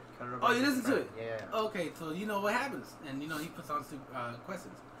listen to it. Oh, you listen to it? Yeah. Okay, so you know what happens, and you know he puts on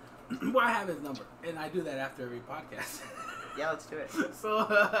questions. Well, I have his number, and I do that after every podcast. Yeah, let's do it. So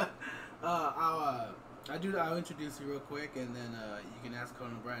I'll introduce you real quick, and then you can ask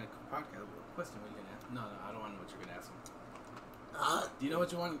Conan O'Brien a podcast question. What are you gonna ask? No, I don't want to know what you're gonna ask him. Do you know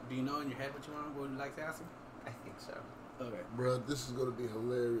what you want? Do you know in your head what you want? What would you like to ask him? I think so. Okay. Bro, this is gonna be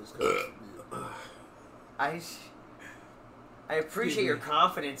hilarious. I appreciate your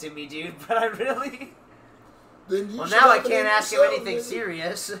confidence in me, dude, but I really. Then you well, now I can't ask him anything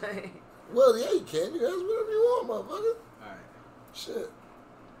serious. Well, yeah, you can. You can ask whatever you want, motherfucker. Alright. Shit.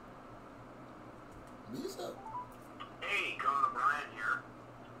 Bees up. Hey, Conan O'Brien here.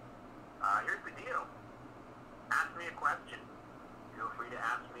 Here's the deal. Ask me a question. Feel free to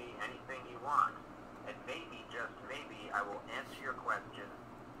ask me anything you want. And maybe, just maybe, I will answer your question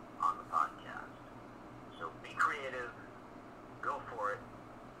on the podcast. So be creative, go for it,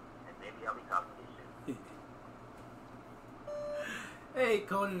 and maybe I'll be talking to you soon. Hey,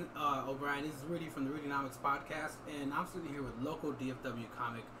 Conan O'Brien, this is Rudy from the Rudynomics podcast, and I'm sitting here with local DFW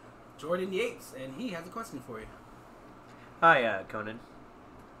comic Jordan Yates, and he has a question for you. Hi, Conan.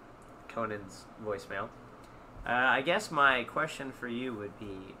 Conan's voicemail. I guess my question for you would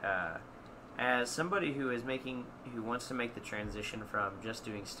be, as somebody who wants to make the transition from just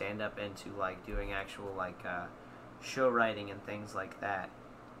doing stand-up into like doing actual like show writing and things like that,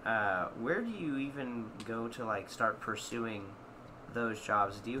 where do you even go to like start pursuing those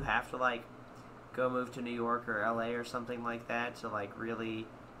jobs? Do you have to like go move to New York or LA or something like that to like really,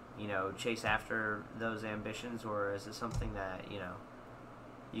 chase after those ambitions, or is it something that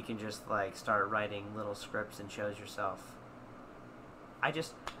you can just like start writing little scripts and shows yourself? I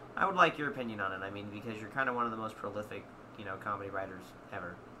would like your opinion on it. I mean, because you're kind of one of the most prolific, comedy writers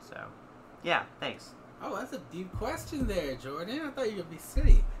ever. So, yeah, thanks. Oh, that's a deep question there, Jordan. I thought you were gonna be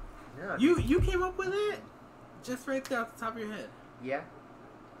silly. No, You came up with it just right there off the top of your head. Yeah.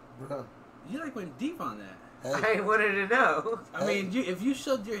 Bro. You like went deep on that. Hey. I wanted to know. I mean, if you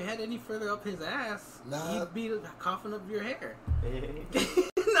shoved your head any further up his ass, he'd be coughing up your hair.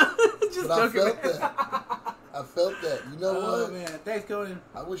 No, just but joking. I felt that. I felt that. You know what? Oh man, thanks, Conan.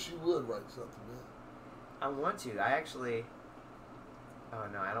 I wish you would write something, man. I want to. I actually. Oh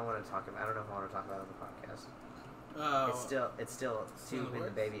no, I don't want to talk about. I don't know if I want to talk about it on the podcast. It's still too in the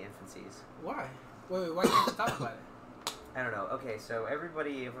baby infancies. Why? Wait, why can't you talk about it? I don't know. Okay, so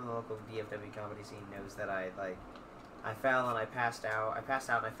everybody from the local DFW comedy scene knows that I fell and I passed out. I passed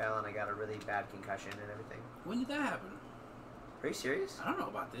out and I fell and I got a really bad concussion and everything. When did that happen? Are you serious? I don't know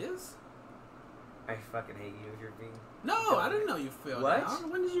about this. I fucking hate you if you're being... No, I didn't know you fell What? down.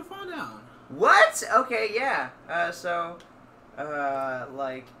 When did you fall down? What? Okay, yeah. I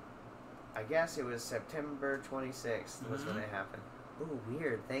guess it was September 26th was when it happened. ooh,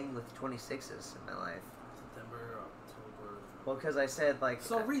 weird thing with 26s in my life. September, October. Well, because I said, like...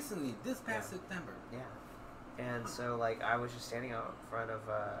 So recently, this past September. Yeah. And so, like, I was just standing out in front of,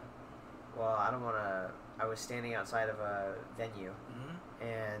 well, I don't want to... I was standing outside of a venue,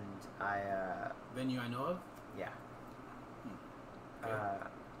 and I, Venue I know of? Yeah. Okay.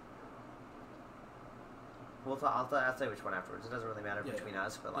 Well, I'll tell you which one afterwards. It doesn't really matter between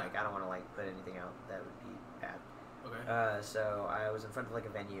us, but, like, I don't want to, like, put anything out that would be bad. Okay. So I was in front of, like, a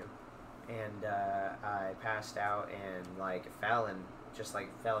venue, and I passed out and, like, fell and just, like,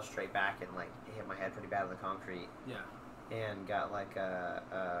 fell straight back and, like, hit my head pretty bad on the concrete. Yeah. And got, like, I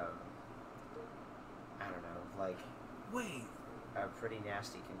don't know, like... Wait. A pretty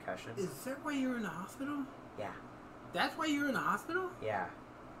nasty concussion. Is that why you were in the hospital? Yeah. That's why you were in the hospital? Yeah.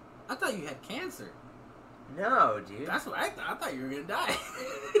 I thought you had cancer. No, dude. That's what I thought. I thought you were gonna die.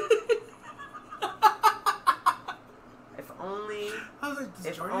 If only... I was like,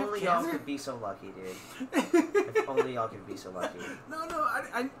 if only y'all could be so lucky, dude. If only y'all could be so lucky. No,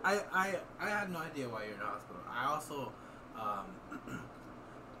 I had no idea why you're in the hospital. I also,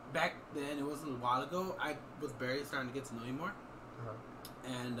 back then, it was a little while ago, I was barely starting to get to know you more.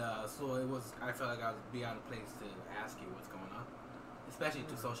 And so it was, I felt like I would be out of place to ask you what's going on, especially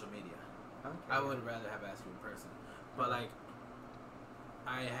through social media. Okay. I would rather have asked you in person. But like,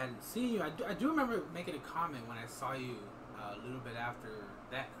 I hadn't seen you. I do remember making a comment when I saw you a little bit after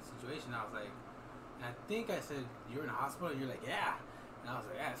that situation. I was like, and I think I said, you're in the hospital? And you're like, yeah. And I was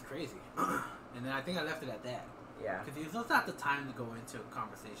like, yeah, it's crazy. And then I think I left it at that. Yeah. Because it's not the time to go into a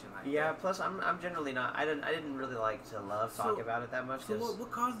conversation like that. Yeah, plus I'm generally not, I didn't really like to talk about it that much. So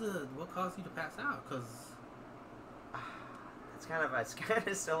what caused you to pass out? Because it's kind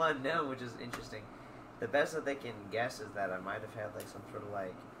of still unknown, which is interesting. The best that they can guess is that I might have had like some sort of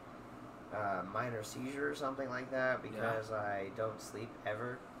like minor seizure or something like that because I don't sleep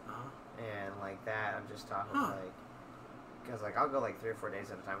ever, and like that I'm just talking like because like I'll go like 3 or 4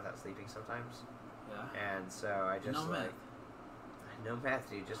 days at a time without sleeping sometimes. Yeah. And so I just no math,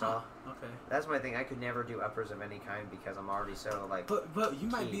 dude. Just all. Okay. That's my thing. I could never do uppers of any kind because I'm already so like. But you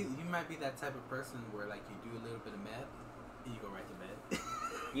might be that type of person where like you do a little bit of meth and you go right to bed.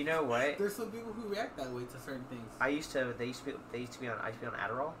 You know what? There's some people who react that way to certain things. They used to be on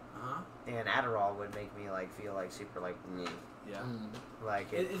Adderall. And Adderall would make me like feel like super like yeah.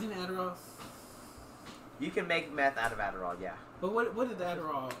 Like isn't Adderall? You can make meth out of Adderall, yeah. But what is the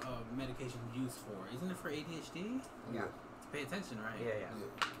Adderall medication used for? Isn't it for ADHD? Yeah. To pay attention, right? Yeah.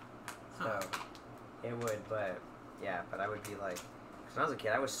 So it would, but I would be like, because when I was a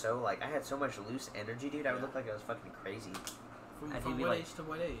kid, I was so like, I had so much loose energy, dude. I would look like I was fucking crazy. From what age to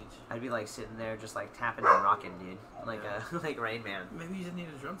what age? I'd be like sitting there just like tapping and rocking, dude, like like Rain Man. Maybe you just need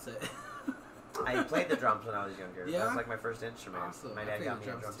a drum set. I played the drums when I was younger. Yeah? That was like my first instrument. Awesome. My dad got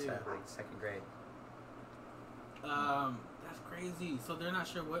me a drum set like 2nd grade. That's crazy. So they're not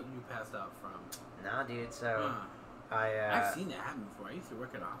sure what you passed out from. Nah, dude. So I've seen that happen before. I used to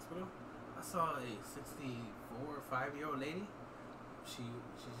work at a hospital. I saw a 64 or 5-year-old lady. She's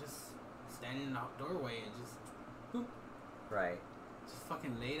just standing in the doorway and just boop. Right. Just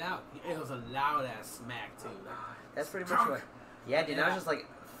fucking laid out. It was a loud ass smack too. Like, that's pretty much what. Yeah, dude. I was just like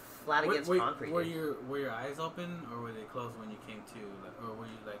flat against concrete. Were your eyes open or were they closed when you came to, like, or were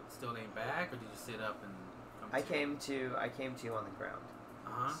you like still laying back, or did you sit up and? I came to on the ground.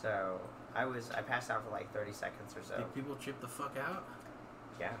 So I passed out for like 30 seconds or so. Did people trip the fuck out?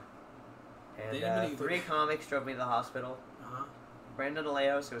 Yeah. And 3 comics drove me to the hospital. Brandon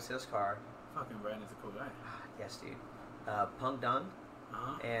Alejos, it was his car. Fucking Brandon's a cool guy. Yes, dude. Pung Dun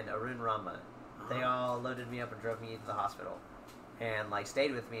and Arun Rama. They all loaded me up and drove me to the hospital. And like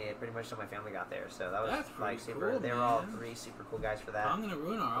stayed with me pretty much till my family got there. So that was like super. Cool, they were all 3 super cool guys for that. Pung and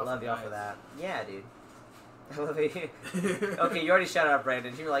Arun are awesome. I love y'all for that. Yeah, dude. I love it. Okay, you already shout out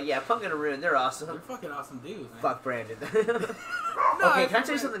Brandon. You were like, yeah, Punk and Arun, they're awesome. They're fucking awesome dudes, man. Fuck Brandon. No, okay, can I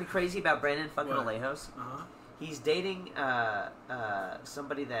tell you something crazy about Brandon fucking Alejos? He's dating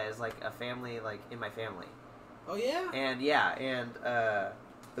somebody that is like a family, like in my family. Oh yeah? And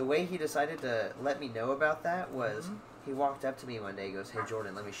the way he decided to let me know about that was he walked up to me one day and goes, hey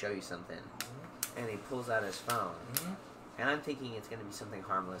Jordan, let me show you something. And he pulls out his phone. And I'm thinking it's going to be something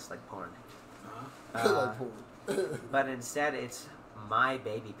harmless like porn. But instead it's my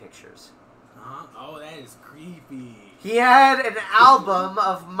baby pictures. Oh, that is creepy. He had an album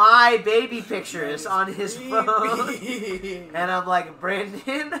of my baby pictures on his phone. And I'm like,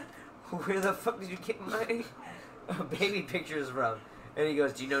 Brandon, where the fuck did you get my baby pictures from? And he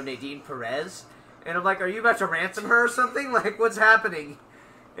goes, do you know Nadine Perez? And I'm like, are you about to ransom her or something? Like, what's happening?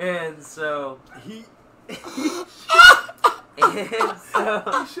 And so And so,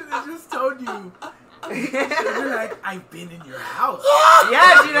 I should have just told you. You're like, I've been in your house.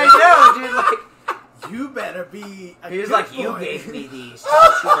 yeah, dude, I know, dude. Like, You better be. he was good like, "You boy." gave me these.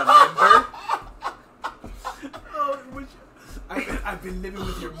 Don't you remember?" Oh, I've been living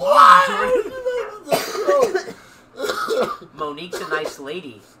with your mom, Why? Jordan. Monique's a nice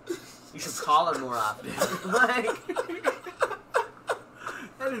lady. You should call her more often. Like,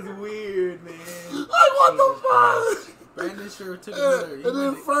 That is weird, man. Like, what the fuck? Brandon sure took another. And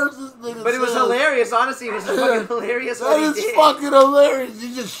then first this nigga but it was says, hilarious. Honestly, it was fucking hilarious That what he is did. fucking hilarious.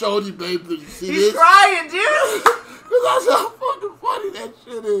 You just showed you, babe. You see He's this? crying, dude. Because that's how fucking funny that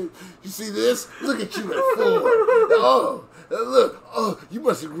shit is. You see this? Look at you at 4. Oh, look. Oh, you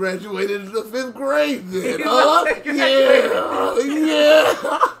must have graduated in the 5th grade then, You huh? must have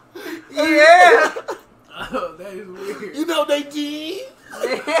Yeah. Yeah. Oh, that is weird. You know they did?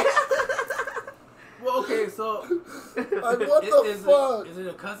 Well, okay, so Like, what the fuck? Is it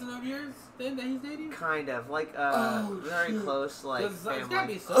a cousin of yours then that he's dating? Kind of like Oh, very shit. close, like It's gotta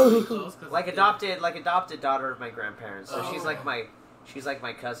family. be so close. 'Cause Like adopted daughter of my grandparents. So she's Oh. like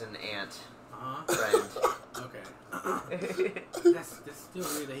my cousin aunt Uh-huh. friend. Okay. That's still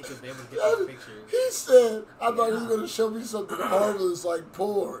weird that he could be able to get these pictures. He said, I thought he was going to show me something harmless like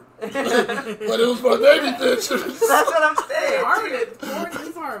porn. But it was my baby pictures. That's what I'm saying. Harmless. Porn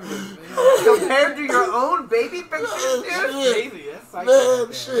is harmless, man. Compared to your own baby pictures, dude. Shit. Crazy. That's psycho Man,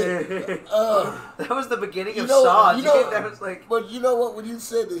 right shit. That was the beginning You of know- Saw, you dude. know- That was like, But you know what? When you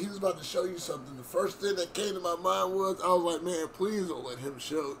said that he was about to show you something, the first thing that came to my mind was, I was like, man, please don't let him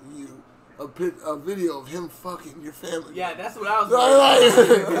show you a video of him fucking your family. Yeah, that's what I was Like,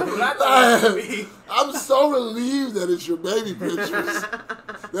 That's what I thought it was gonna be. I'm so relieved that it's your baby pictures.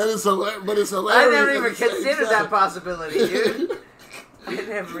 That is hilarious, but it's I hilarious. never at even the same considered time. that possibility, dude. I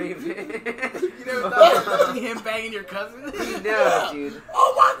never even. You never thought about him banging your cousin? No, dude.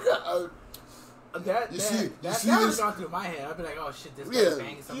 Oh my god. That You see would this? have gone through my head. I'd be like, oh shit, this Yeah, guy's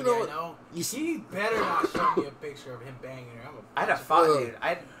banging you somebody know I what? know. You see- He better not show me a picture of him banging her. I'd have fought, dude.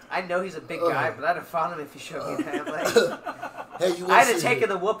 I know he's a big guy, but I'd have fought him if he showed me that. Like, Hey, you I'd want to have see taken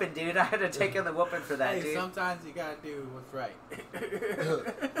the whooping, dude. I'd have taken the whooping for that, Hey, dude. sometimes you gotta do what's right. You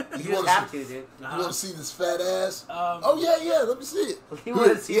You just wanna have see- to, dude. You want to see this fat ass? Um, Oh yeah, let me see it. You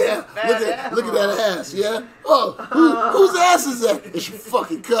wanna see yeah, this fat ass? look at that ass, yeah. Oh, whose ass is that? It's your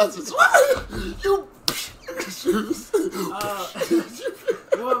fucking cousin's. You.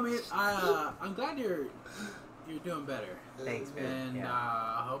 well, I mean, I'm glad you're doing better. Thanks, man. And Yeah.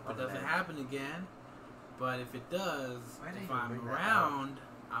 I hope Oh, it doesn't man. happen again. But if it does, Why did if you I'm bring that around,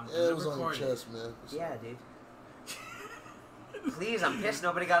 I'm Yeah, gonna it was on your record it. chest, man. Yeah, dude. Please, I'm pissed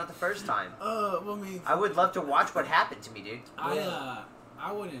nobody got it the first time. Well, I mean, I would love to watch what happened to me, dude. I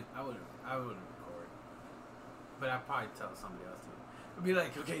wouldn't record. But I'd probably tell somebody else to. I'd be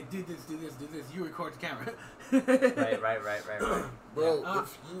like, okay, do this. You record the camera. Right. Bro, Yeah.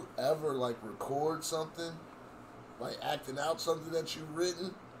 if you ever like record something, like acting out something that you've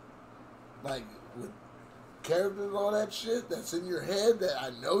written, like with characters and all that shit that's in your head that I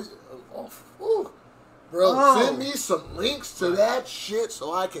know, bro, Oh. send me some links to that shit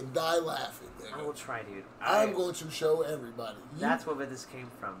so I can die laughing. I Nigga. will try, dude. I'm going to show everybody. That's where this came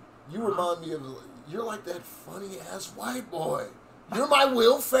from. You remind me of, you're like that funny ass white boy. You're my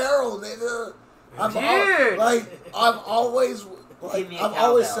Will Ferrell, nigga. Dude! I've always, Give me a I've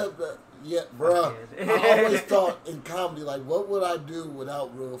always cowbell. said that. Yeah, bruh. I always thought in comedy, like, what would I do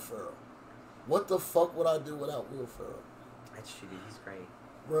without Will Ferrell? What the fuck would I do without Will Ferrell? That's true, dude. He's great.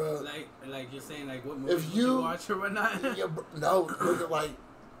 Bruh. like you're saying, like what movie would you- you watch or whatnot? Yeah, no, nigga, like,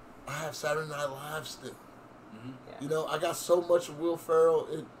 I have Saturday Night Live still. Yeah. You know, I got so much of Will Ferrell.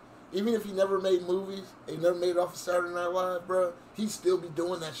 Even if he never made movies, he never made it off of Saturday Night Live, bro. He'd still be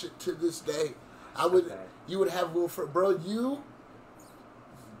doing that shit to this day. Okay. You would have Will Ferrell, bro. You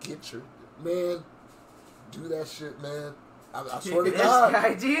get your man, do that shit, man. I swear to This God,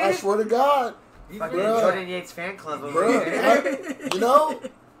 guy, dude. I swear to God, Fucking Bruh. Jordan Yates fan club over bro. here. You know,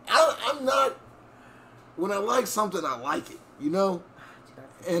 I'm not. When I like something, I like it. You know,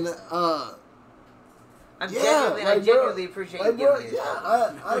 and I like, genuinely bro, appreciate like, you bro, giving me yeah,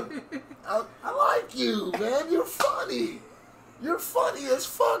 I like you, man. You're funny. You're funny as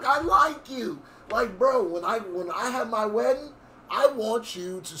fuck. I like you. Like, bro, when I have my wedding, I want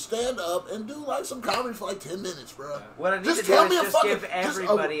you to stand up and do like some comedy for like 10 minutes, bro. What I need Just to do tell is me a just fucking- give just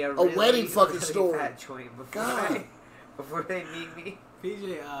everybody a wedding fucking really story. fat joint God. before they meet me.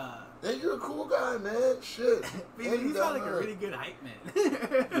 PJ, Hey, you're a cool guy, man. Shit. You sound like a really good hype man.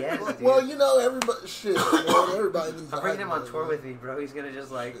 Yes, well, you know, everybody. Shit, man. Everybody needs. I'm bringing him on tour with me, bro. He's gonna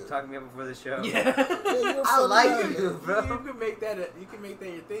just like talk me up before the show. Yeah. I like you, bro. You can make that. You can make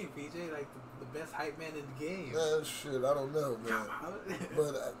that your thing, PJ. Like the best hype man in the game. Man, shit, I don't know, man.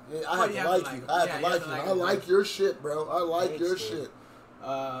 But I have to like you. I have to like you. I like your shit, bro. I like your shit. You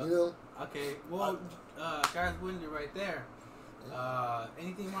know. Okay. Well, guys, winning it right there.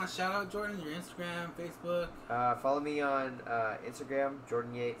 Anything you want to shout out, Jordan? Your Instagram, Facebook? Follow me on Instagram,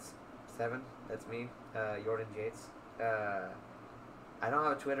 Jordan Yates 7. That's me, Jordan Yates. I don't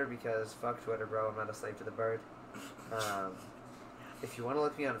have a Twitter because fuck Twitter, bro. I'm not a slave to the bird. If you want to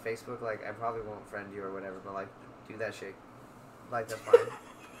look me on Facebook, like I probably won't friend you or whatever, but like do that shit. Like that's fine.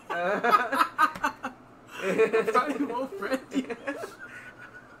 Probably won't friend you.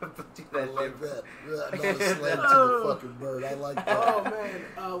 I like that. Not a slave to the fucking bird. I like that. Oh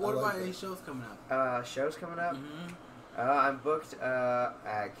man. What about any shows coming up? Shows coming up. Mm-hmm. I'm booked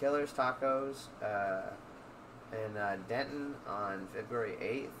at Killers Tacos in Denton on February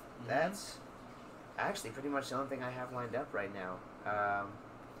 8th. Mm-hmm. That's actually pretty much the only thing I have lined up right now.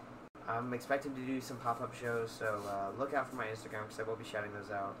 I'm expecting to do some pop-up shows, so look out for my Instagram because I will be shouting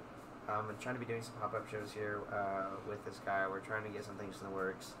those out. I'm trying to be doing some pop-up shows here with this guy. We're trying to get some things in the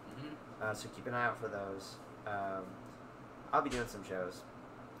works. Mm-hmm. So keep an eye out for those. I'll be doing some shows.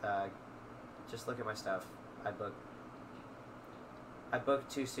 Just look at my stuff. I book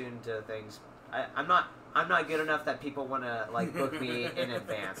too soon to things. I'm not good enough that people want to like book me in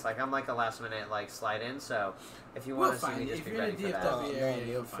advance. Like I'm like a last minute like slide in. So if you want to see me, just be ready for that.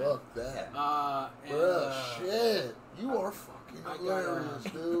 Oh, fuck that. And, shit, you are fucking hilarious,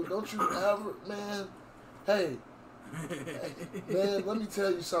 dude. Don't you ever, man. Hey, man, let me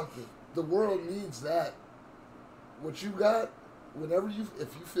tell you something. The world needs that. What you got,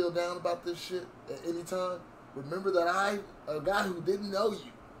 if you feel down about this shit at any time, remember that a guy who didn't know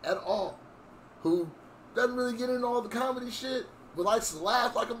you at all, who doesn't really get into all the comedy shit, but likes to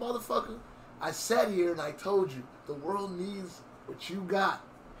laugh like a motherfucker, I sat here and I told you, the world needs what you got.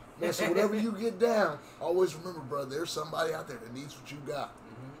 Man, so whenever you get down, always remember, bro, there's somebody out there that needs what you got.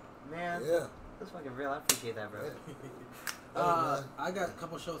 Mm-hmm. Man, yeah. That's fucking real. I appreciate that, bro. Yeah. I got a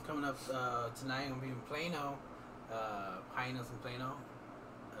couple shows coming up tonight. I'm going to be in Plano, Hyenas in Plano.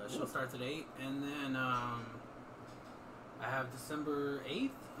 Show starts at 8. And then I have December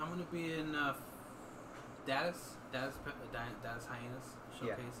 8th. I'm going to be in Dallas Hyenas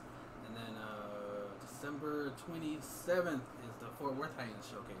Showcase. Yeah. And then December 27th is the Fort Worth Hyenas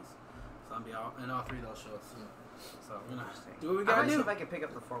Showcase. So I'll be in all three of those shows. Yeah. So we're gonna do what we gotta do. See if I can pick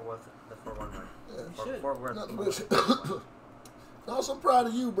up the Fort Worth one. Yeah. Fort Worth. Also, I'm proud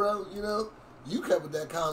of you, bro. You know, you kept with that